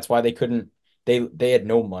network thing. That's why they couldn't. They had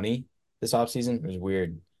no money this offseason. It was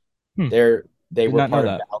weird. Hmm. They Did were not know part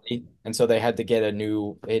of that. Bally, and so they had to get a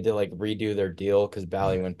new. They had to like redo their deal because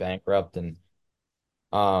Bally went bankrupt, and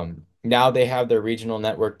now they have their regional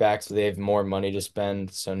network back, so they have more money to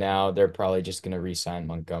spend. So now they're probably just gonna re-sign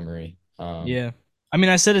Montgomery. Yeah. I mean,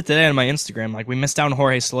 I said it today on my Instagram. Like, we missed out on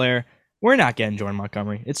Jorge Soler. We're not getting Jordan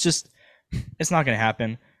Montgomery. It's just, it's not going to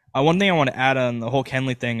happen. One thing I want to add on the whole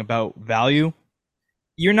Kenley thing about value,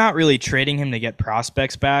 you're not really trading him to get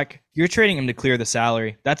prospects back. You're trading him to clear the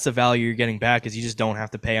salary. That's the value you're getting back is you just don't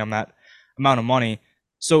have to pay him that amount of money.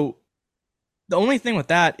 So the only thing with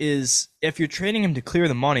that is if you're trading him to clear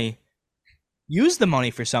the money, use the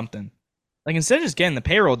money for something. Like instead of just getting the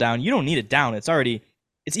payroll down, you don't need it down. It's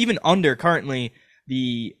even under currently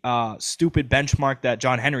the stupid benchmark that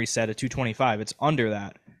John Henry said at 225. It's under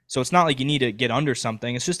that. So it's not like you need to get under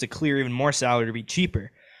something. It's just to clear even more salary to be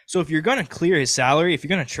cheaper. So if you're going to clear his salary, if you're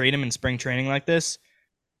going to trade him in spring training like this,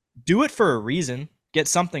 do it for a reason. Get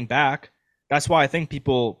something back. That's why I think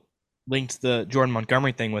people linked the Jordan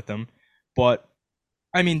Montgomery thing with him. But,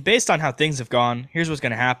 I mean, based on how things have gone, here's what's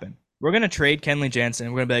going to happen. We're going to trade Kenley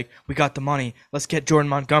Jansen. We're going to be like, we got the money. Let's get Jordan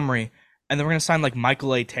Montgomery. And then we're going to sign like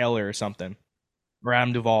Michael A. Taylor or something. Or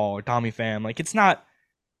Adam Duvall or Tommy Pham. Like, it's not...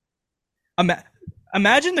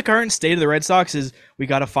 Imagine the current state of the Red Sox is we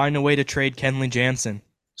got to find a way to trade Kenley Jansen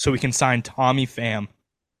so we can sign Tommy Pham.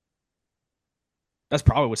 That's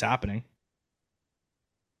probably what's happening.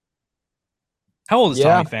 How old is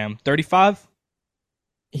Yeah, Tommy Pham? 35?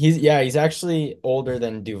 he's actually older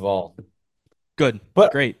than Duvall. Good.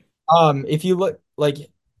 But Great. if you look like,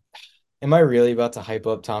 am I really about to hype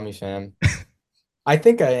up Tommy Pham? I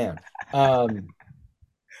think I am. Um,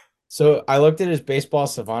 so I looked at his baseball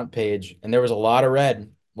savant page and there was a lot of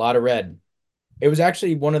red, a lot of red. It was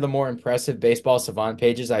actually one of the more impressive baseball savant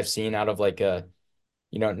pages I've seen out of like a,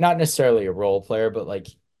 not necessarily a role player, but like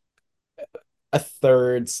a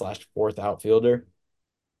third slash fourth outfielder.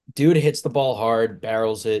 Dude hits the ball hard,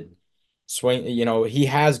 barrels it, swing, he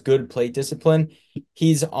has good plate discipline.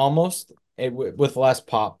 He's almost with less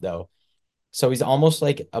pop though. So he's almost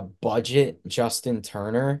like a budget Justin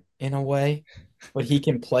Turner in a way, but he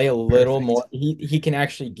can play a little Perfect. more. He can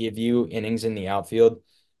actually give you innings in the outfield.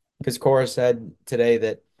 Because Cora said today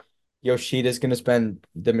that Yoshida's going to spend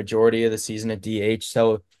the majority of the season at DH.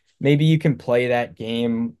 So maybe you can play that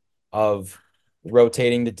game of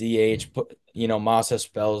rotating the DH, put, Masa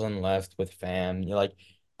spells on left with Pham. You're like,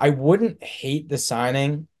 I wouldn't hate the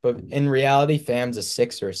signing, but in reality, Pham's a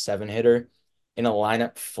 6 or 7 hitter in a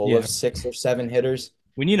lineup full Yeah. of 6 or 7 hitters.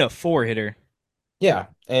 We need a four hitter. Yeah.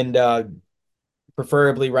 And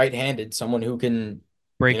preferably right-handed, someone who can,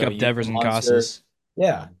 Break up use the Devers and monster. Casas.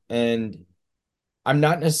 Yeah. And I'm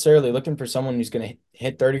not necessarily looking for someone who's going to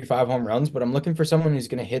hit 35 home runs, but I'm looking for someone who's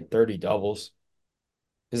going to hit 30 doubles.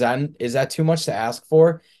 Is that too much to ask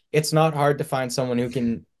for? It's not hard to find someone who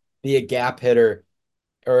can be a gap hitter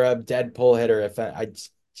or a dead pull hitter.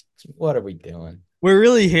 What are we doing? We're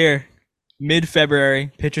really here.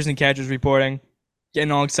 Mid-February, pitchers and catchers reporting.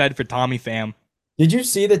 Getting all excited for Tommy Pham. Did you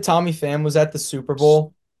see that Tommy Pham was at the Super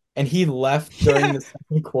Bowl and he left during Yeah, the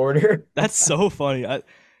second quarter? that's so funny.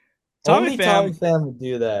 Tommy Only Tommy Pham, Pham would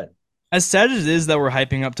do that. as sad as it is that we're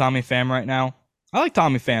hyping up Tommy Pham right now, I like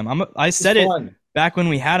Tommy Pham. I It's said it fun. back when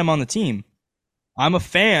we had him on the team. I'm a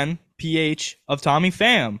fan, PH, of Tommy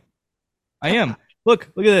Pham. I am. Look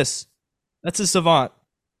at this. That's a savant.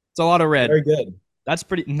 It's a lot of red. Very good. That's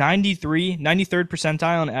pretty 93rd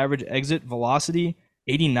percentile in average exit velocity,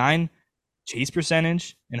 89 chase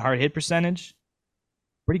percentage and hard hit percentage.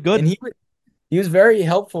 Pretty And good. he was very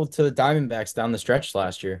helpful to the Diamondbacks down the stretch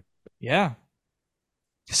last year. Yeah.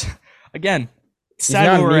 Again, He's sad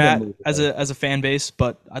not where we're need a at move, as though. a fan base,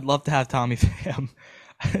 but I'd love to have Tommy Pham.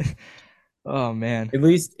 Oh man. At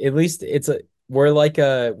least we're like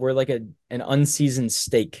an unseasoned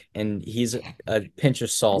steak, and he's a pinch of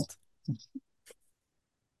salt.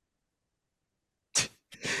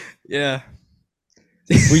 Yeah.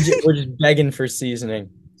 We're just begging for seasoning.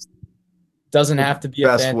 Doesn't The have to be a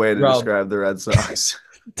best fancy way to rub. describe the Red Sox.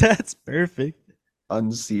 That's perfect.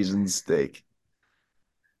 Unseasoned steak.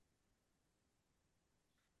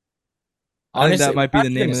 I think Honestly, that we're might be not the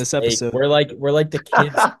even name a of this steak. episode. We're like the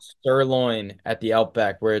kids sirloin at the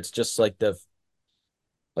Outback, where it's just like the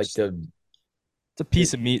It's a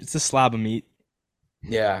piece of meat. It's a slab of meat.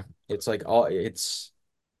 yeah, it's like all it's.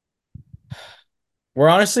 We're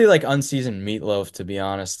honestly like unseasoned meatloaf, to be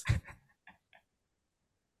honest.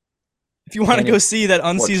 If you want to Can't go even. see that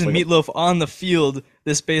Looks unseasoned like a meatloaf on the field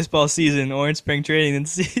this baseball season or in spring training, then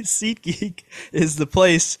SeatGeek is the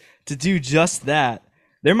place to do just that.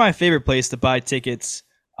 They're my favorite place to buy tickets,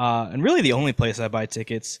 and really the only place I buy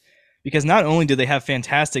tickets, because not only do they have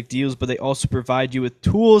fantastic deals, but they also provide you with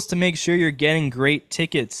tools to make sure you're getting great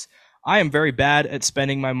tickets. I am very bad at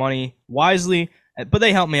spending my money wisely, but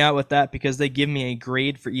they help me out with that because they give me a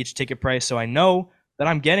grade for each ticket price, so I know that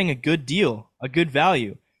I'm getting a good deal, a good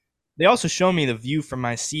value. They also show me the view from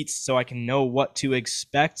my seats so I can know what to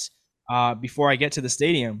expect before I get to the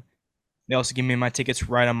stadium. They also give me my tickets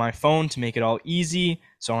right on my phone to make it all easy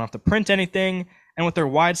so I don't have to print anything. And with their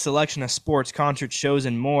wide selection of sports, concerts, shows,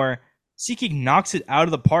 and more, SeatGeek knocks it out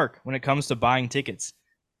of the park when it comes to buying tickets.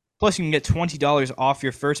 Plus, you can get $20 off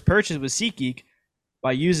your first purchase with SeatGeek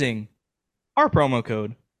by using our promo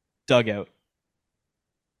code DUGOUT.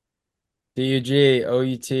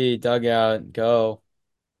 DUGOUT dugout go.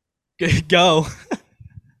 Go.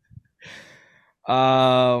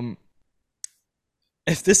 um,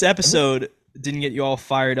 if this episode didn't get you all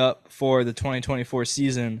fired up for the 2024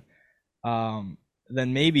 season,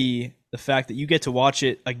 then maybe the fact that you get to watch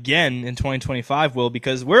it again in 2025 will,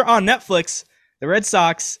 because we're on Netflix. The Red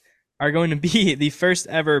Sox are going to be the first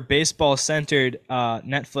ever baseball-centered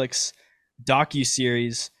Netflix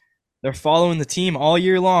docu-series. They're following the team all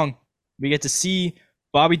year long. We get to see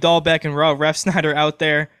Bobby Dahlbeck and Ralph Snyder out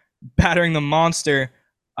there battering the monster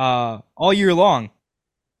all year long.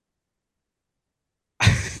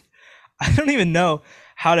 I don't even know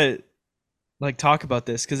how to talk about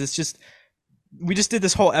this because it's just we just did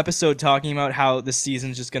this whole episode talking about how this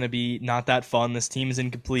season's just going to be not that fun. This team is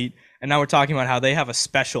incomplete, and now we're talking about how they have a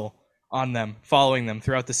special on them, following them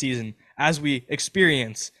throughout the season as we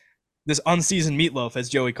experience this unseasoned meatloaf, as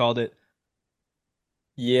Joey called it.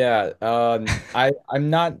 Yeah, I'm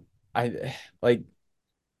not I like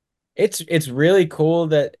it's really cool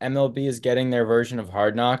that MLB is getting their version of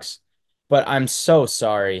Hard Knocks, but I'm so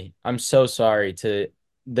sorry. I'm so sorry to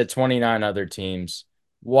the 29 other teams.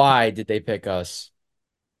 Why did they pick us?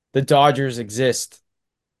 The Dodgers exist.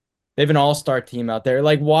 They have an all-star team out there.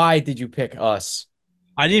 Like, why did you pick us?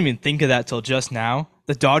 I didn't even think of that till just now.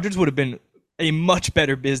 The Dodgers would have been a much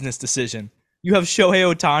better business decision. You have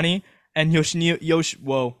Shohei Ohtani and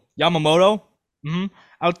Yamamoto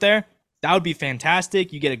out there. That would be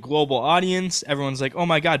fantastic. You get a global audience. Everyone's like, oh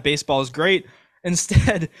my God, baseball is great.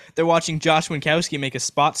 Instead, they're watching Josh Winkowski make a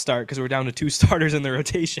spot start because we're down to 2 starters in the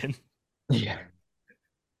rotation. Yeah.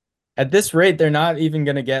 At this rate, they're not even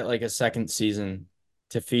going to get like a second season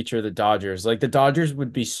to feature the Dodgers. Like the Dodgers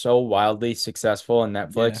would be so wildly successful on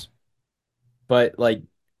Yeah. Netflix, but like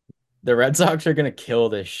the Red Sox are going to kill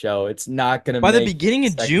this show. It's not going to By the make beginning a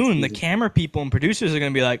of second June, the season. camera people and producers are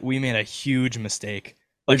going to be like, we made a huge mistake.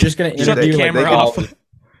 They're Like, just going to shut the interview like camera off. Wally.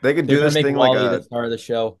 They could They're do going to this make thing like Wally the a star of the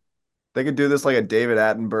show. they could do this like a David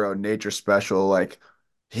Attenborough nature special, like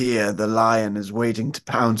here the lion is waiting to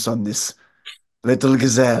pounce on this little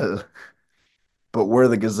gazelle, but we're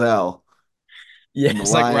the gazelle, Yeah. and the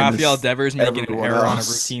It's like lion Rafael is Devers making an everyone error on a else.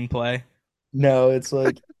 routine play. No, it's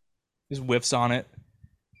like Just whiffs on it.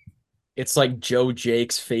 it's like Joe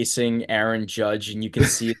Jakes facing Aaron Judge, and you can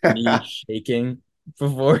see his knee shaking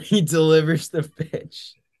before he delivers the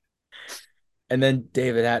pitch. And then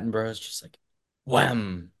David Attenborough is just like,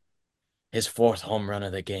 wham, his 4th home run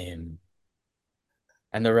of the game.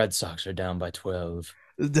 And the Red Sox are down by 12.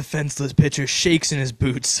 The defenseless pitcher shakes in his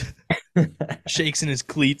boots, shakes in his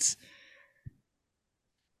cleats.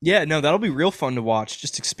 Yeah, no, that'll be real fun to watch.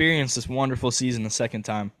 Just experience this wonderful season the second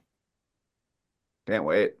time. Can't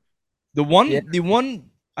wait. Yeah. The one,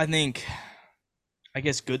 I think, I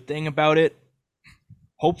guess, good thing about it,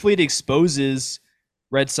 hopefully it exposes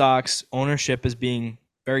Red Sox ownership as being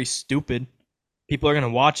very stupid. People are going to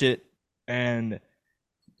watch it, and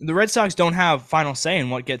the Red Sox don't have final say in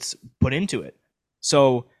what gets put into it.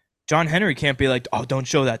 So John Henry can't be like, oh, don't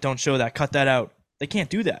show that, cut that out. They can't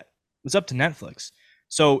do that. It's up to Netflix.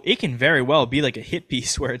 So it can very well be like a hit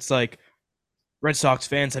piece where it's like Red Sox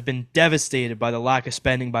fans have been devastated by the lack of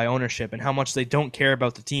spending by ownership and how much they don't care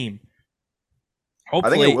about the team. I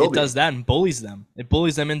think Hopefully it will it be. does that and bullies them. It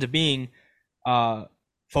bullies them into being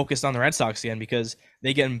focused on the Red Sox again because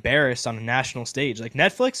they get embarrassed on a national stage. Like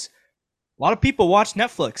Netflix, a lot of people watch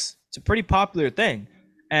Netflix. It's a pretty popular thing.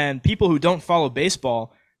 And people who don't follow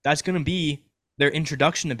baseball, that's going to be their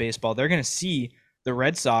introduction to baseball. They're going to see the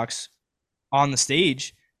Red Sox on the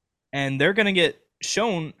stage, and they're going to get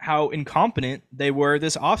shown how incompetent they were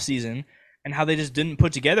this offseason and how they just didn't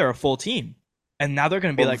put together a full team. And now they're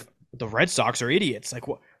going to be Well, like, the Red Sox are idiots. Like,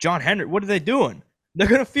 what, John Henry, what are they doing? They're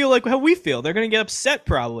going to feel like how we feel. They're going to get upset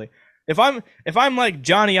probably. If I'm like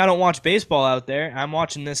Johnny, I don't watch baseball out there. I'm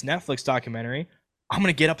watching this Netflix documentary. I'm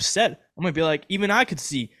gonna get upset. I'm gonna be like, even I could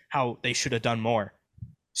see how they should have done more.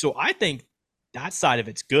 So I think that side of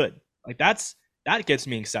it's good. Like that gets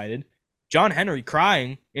me excited. John Henry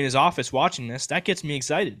crying in his office watching this, that gets me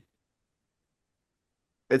excited.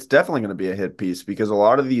 it's definitely going to be a hit piece because a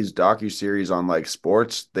lot of these docuseries on like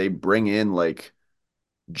sports, they bring in like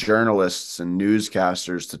journalists and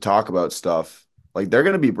newscasters to talk about stuff. Like they're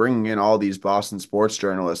going to be bringing in all these Boston sports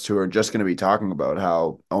journalists who are just going to be talking about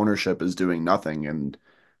how ownership is doing nothing and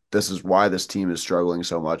this is why this team is struggling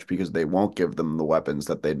so much because they won't give them the weapons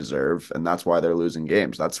that they deserve and that's why they're losing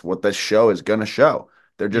games. That's what this show is going to show.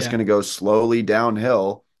 They're just Yeah. going to go slowly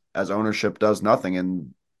downhill as ownership does nothing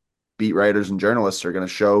and beat writers and journalists are going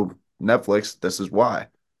to show Netflix this is why.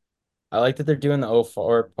 I like that they're doing the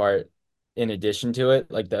 '04 part in addition to it,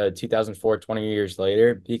 like the 2004, 20 years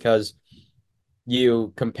later, because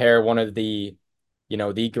you compare one of the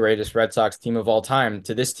greatest Red Sox team of all time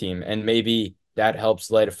to this team, and maybe that helps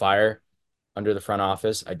light a fire under the front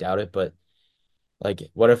office. I doubt it, but like,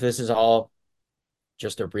 what if this is all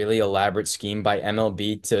just a really elaborate scheme by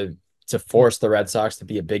MLB to force the Red Sox to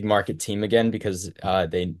be a big market team again because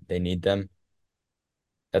they need them?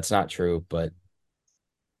 That's not true, but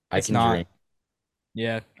I It's can dream. not.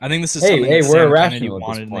 Yeah. I think this is Hey, something hey, that we're Sam Kennedy irrational at this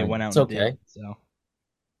wanted and they point. went out It's and did. okay. So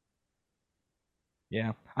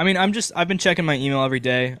yeah. I mean, I've been checking my email every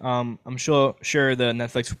day. I'm sure the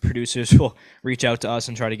Netflix producers will reach out to us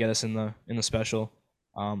and try to get us in the special,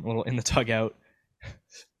 a little in the dugout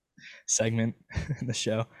segment in the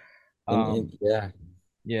show. Yeah.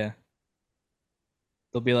 Yeah,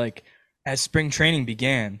 they'll be like, as spring training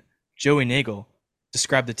began, Joey Nagel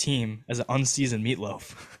describe the team as an unseasoned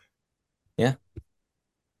meatloaf. Yeah.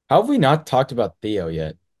 How have we not talked about Theo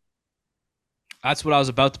yet? That's what I was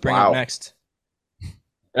about to bring up Wow. next.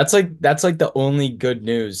 That's like the only good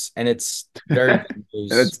news, and it's very And good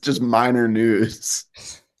news. it's just minor news.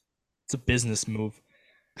 It's a business move.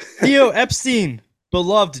 Theo Epstein,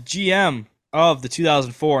 beloved GM of the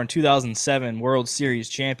 2004 and 2007 World Series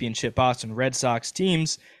championship Boston Red Sox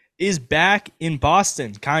teams, is back in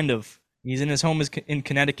Boston, kind of. He's in his home in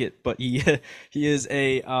Connecticut, but he he is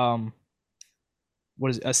a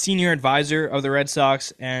senior advisor of the Red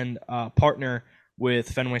Sox and partner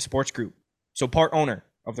with Fenway Sports Group. So part owner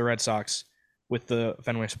of the Red Sox with the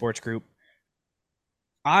Fenway Sports Group.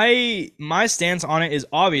 My stance on it is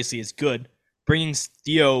obviously it's good. Bringing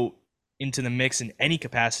Theo into the mix in any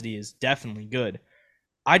capacity is definitely good.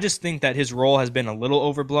 I just think that his role has been a little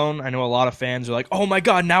overblown. I know a lot of fans are like, "Oh my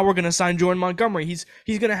God, now we're gonna sign Jordan Montgomery. He's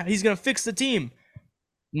gonna fix the team."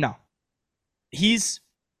 No, he's.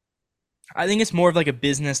 I think it's more of like a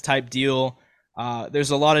business type deal.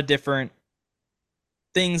 There's a lot of different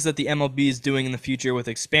things that the MLB is doing in the future with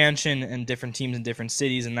expansion and different teams in different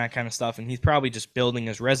cities and that kind of stuff. And he's probably just building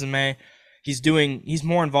his resume. He's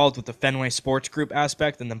more involved with the Fenway Sports Group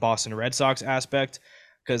aspect than the Boston Red Sox aspect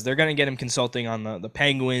because they're going to get him consulting on the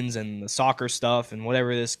Penguins and the soccer stuff and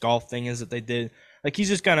whatever this golf thing is that they did. Like he's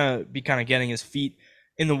just going to be kind of getting his feet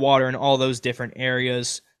in the water in all those different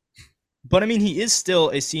areas. But I mean, he is still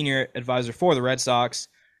a senior advisor for the Red Sox.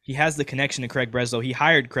 He has the connection to Craig Breslow. He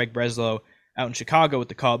hired Craig Breslow out in Chicago with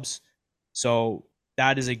the Cubs. So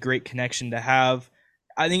that is a great connection to have.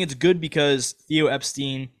 I think it's good because Theo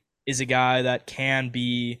Epstein is a guy that can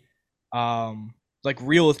be like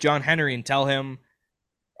real with John Henry and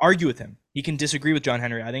argue with him. He can disagree with John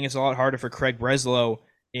Henry. I think it's a lot harder for Craig Breslow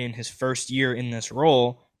in his first year in this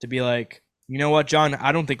role to be like, you know what, John,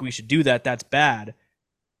 I don't think we should do that. That's bad.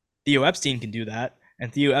 Theo Epstein can do that.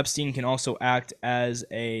 And Theo Epstein can also act as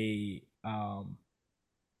a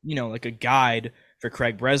like a guide for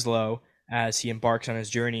Craig Breslow as he embarks on his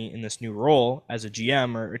journey in this new role as a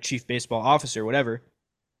GM or a chief baseball officer, whatever.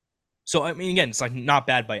 So, I mean, again, it's like not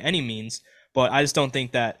bad by any means, but I just don't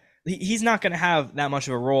think that he's not going to have that much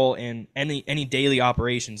of a role in any daily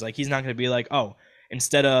operations. Like, he's not going to be like, oh,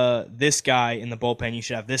 instead of this guy in the bullpen, you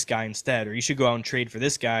should have this guy instead, or you should go out and trade for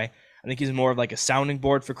this guy. I think he's more of like a sounding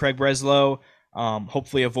board for Craig Breslow,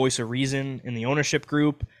 hopefully a voice of reason in the ownership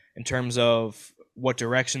group in terms of what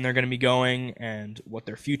direction they're going to be going and what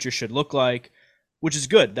their future should look like, which is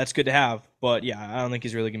good. That's good to have. But yeah, I don't think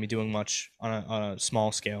he's really going to be doing much on a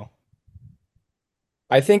small scale.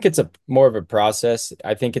 I think it's a more of a process.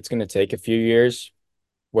 I think it's going to take a few years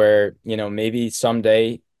where, maybe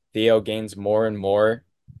someday Theo gains more and more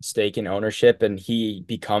stake in ownership and he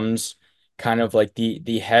becomes kind of like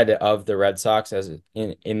the head of the Red Sox as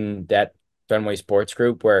in that Fenway Sports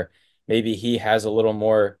Group where maybe he has a little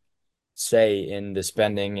more say in the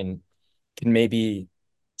spending and can maybe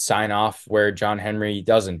sign off where John Henry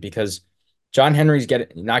doesn't because John Henry's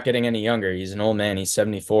not getting any younger. He's an old man. He's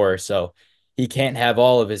 74, so he can't have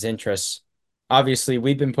all of his interests. Obviously,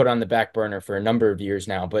 we've been put on the back burner for a number of years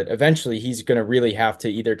now, but eventually he's going to really have to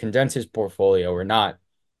either condense his portfolio or not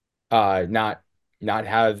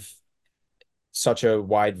have such a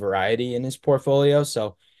wide variety in his portfolio.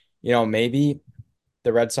 So, maybe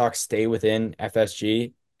the Red Sox stay within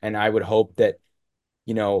FSG, and I would hope that,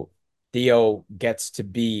 Theo gets to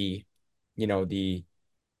be, the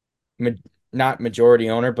not majority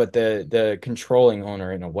owner, but the controlling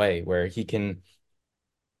owner in a way where he can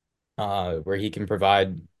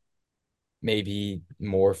provide maybe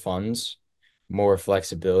more funds, more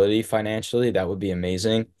flexibility financially. That would be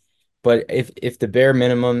amazing. But if the bare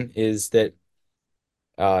minimum is that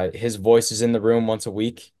his voice is in the room once a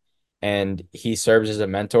week and he serves as a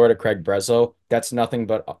mentor to Craig Breslow, that's nothing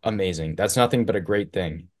but amazing. That's nothing but a great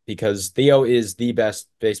thing because Theo is the best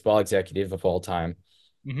baseball executive of all time.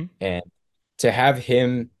 Mm-hmm. And to have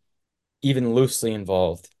him even loosely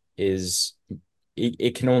involved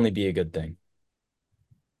it can only be a good thing.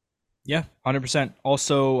 Yeah, 100%.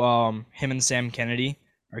 Also, him and Sam Kennedy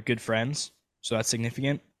are good friends, so that's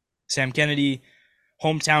significant. Sam Kennedy,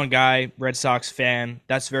 hometown guy, Red Sox fan.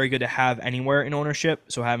 That's very good to have anywhere in ownership.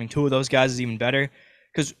 So having two of those guys is even better.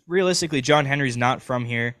 Because realistically, John Henry's not from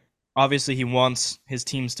here. Obviously, he wants his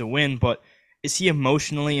teams to win, but is he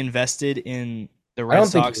emotionally invested in the I Red don't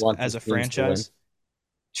think he Sox wants as his a teams to win. franchise?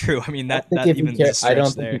 True. I mean I don't that think that if he even is a care, I stretch don't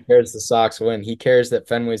think he there. cares the Sox win. He cares that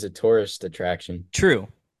Fenway's a tourist attraction. True.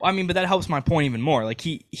 I mean, but that helps my point even more. Like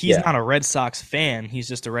he's Yeah. not a Red Sox fan. He's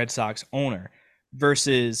just a Red Sox owner.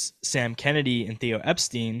 Versus Sam Kennedy and Theo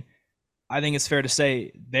Epstein, I think it's fair to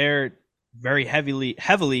say they're very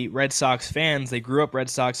heavily Red Sox fans. They grew up Red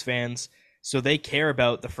Sox fans, so they care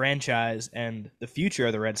about the franchise and the future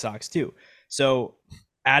of the Red Sox too. So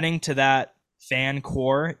adding to that fan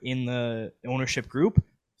core in the ownership group,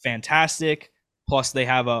 fantastic. Plus they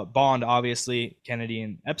have a bond, obviously, Kennedy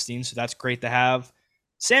and Epstein, so that's great to have.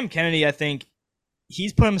 Sam Kennedy, I think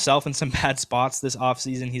he's put himself in some bad spots this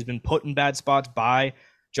offseason. He's been put in bad spots by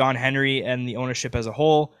John Henry and the ownership as a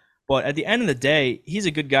whole. But at the end of the day, he's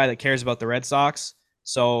a good guy that cares about the Red Sox.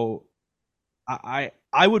 So I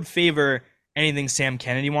would favor anything Sam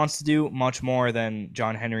Kennedy wants to do much more than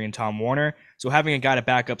John Henry and Tom Warner. So having a guy to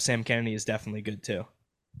back up Sam Kennedy is definitely good too.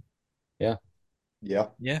 Yeah. Yeah.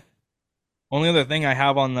 Yeah. Only other thing I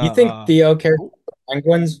have on the You think Theo cares about the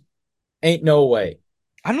Penguins? Ain't no way.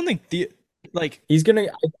 I don't think He's gonna.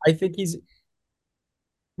 I think he's.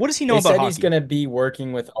 What does he know They about said hockey? he's gonna be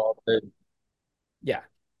working with all the. Yeah,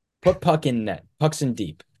 put puck in net, pucks in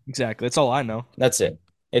deep. Exactly. That's all I know. That's it.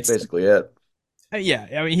 It's Basically it. Yeah,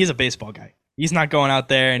 I mean he's a baseball guy. He's not going out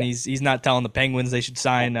there and he's not telling the Penguins they should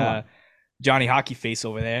sign Johnny Hockey Face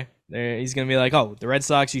over there. He's gonna be like, oh, the Red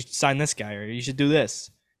Sox, you should sign this guy or you should do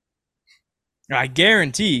this. I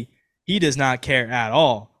guarantee he does not care at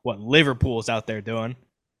all what Liverpool's out there doing.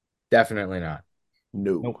 definitely not.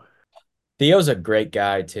 No. Nope. Theo's a great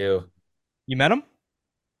guy too. You met him?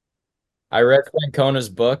 I read Francona's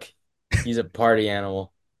book. He's a party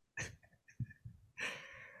animal.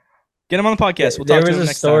 Get him on the podcast. We'll There talk to was him a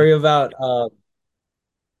next story time. about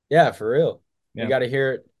yeah, for real. Yeah. We got to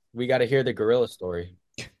hear it. We got to hear the gorilla story.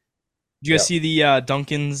 Did you guys see the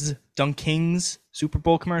Dunkings Super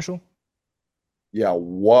Bowl commercial? Yeah,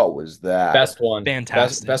 what was that? Best one.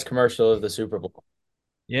 Fantastic. Best commercial of the Super Bowl.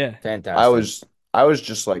 Yeah. Fantastic. I was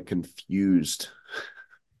just like confused.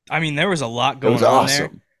 I mean, there was a lot It going was on awesome.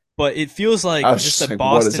 there, but it feels like I was just just a like,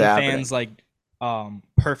 what is Boston happening? fans like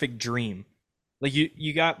perfect dream. Like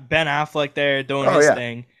you got Ben Affleck there doing Oh, his yeah.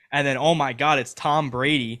 thing, and then oh my God, it's Tom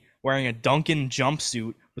Brady wearing a Dunkin'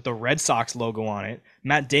 jumpsuit with the Red Sox logo on it.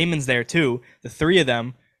 Matt Damon's there too. The three of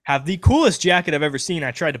them have the coolest jacket I've ever seen. I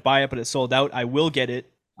tried to buy it, but it sold out. I will get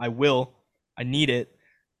it. I will. I need it.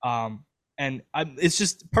 It's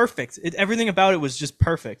just perfect. Everything about it was just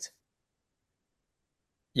perfect.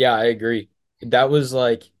 Yeah, I agree. That was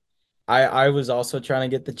like I was also trying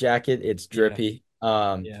to get the jacket. It's drippy.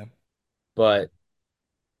 Yeah. But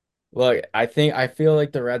look, I feel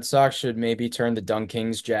like the Red Sox should maybe turn the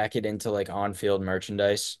Dunkings jacket into like on-field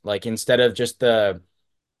merchandise. Like instead of just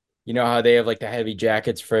you know how they have like the heavy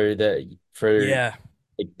jackets for Yeah.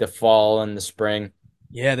 like the fall and the spring.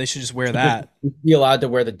 Yeah, they should just wear that. You'd be allowed to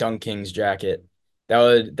wear the Dunkings jacket. That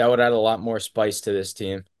would add a lot more spice to this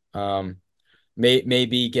team.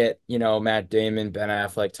 Maybe get, Matt Damon, Ben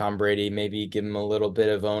Affleck, Tom Brady, maybe give them a little bit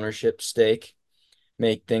of ownership stake,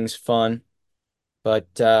 make things fun.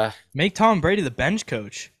 But Make Tom Brady the bench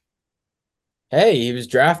coach. hey, he was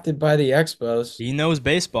drafted by the Expos. He knows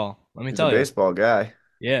baseball. Let me He's tell a you. baseball guy.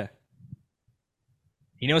 Yeah.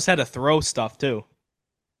 He knows how to throw stuff too.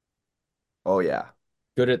 Oh yeah.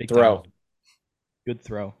 Good at Big throw. time. Good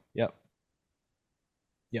throw. Yep.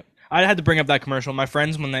 Yep. I had to bring up that commercial. My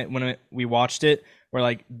friends, when we watched it, were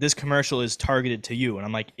like, "This commercial is targeted to you," and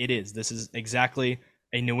I'm like, "It is. This is exactly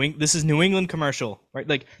This is New England commercial, right?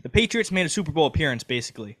 Like the Patriots made a Super Bowl appearance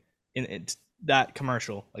basically in that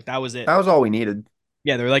commercial. Like that was it. That was all we needed.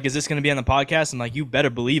 Yeah, they're like, "Is this going to be on the podcast?" I'm like, "You better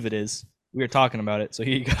believe it is. We were talking about it, so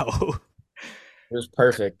here you go." It was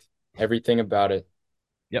perfect. Everything about it.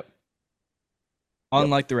 Yep.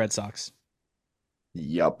 Unlike the Red Sox.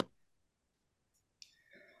 Yup.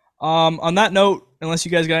 On that note, unless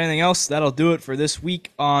you guys got anything else, that'll do it for this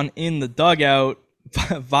week on In the Dugout.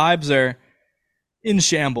 Vibes are in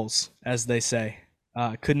shambles, as they say.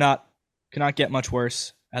 Could not get much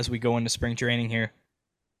worse as we go into spring training here.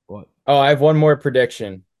 What Oh, I have one more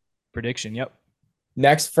prediction. prediction? Yep.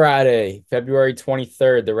 Next Friday, February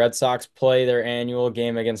 23rd, the Red Sox play their annual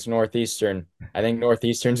game against Northeastern. I think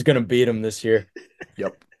Northeastern's going to beat them this year.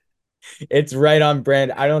 Yep. It's right on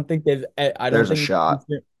brand. I don't think There's a shot.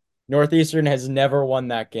 Northeastern has never won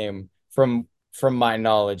that game from my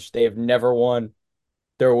knowledge. They have never won.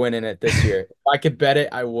 They're winning it this year. If I could bet it,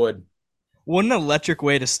 I would. What an electric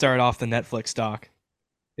way to start off the Netflix doc.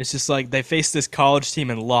 It's just like they faced this college team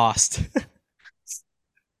and lost.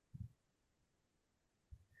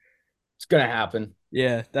 It's going to happen.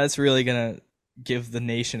 Yeah, that's really going to give the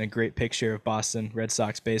nation a great picture of Boston Red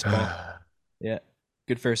Sox baseball. Yeah,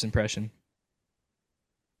 good first impression.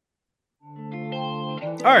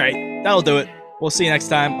 All right, that'll do it. We'll see you next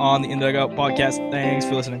time on the In the Dugout podcast. Thanks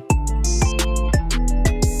for listening.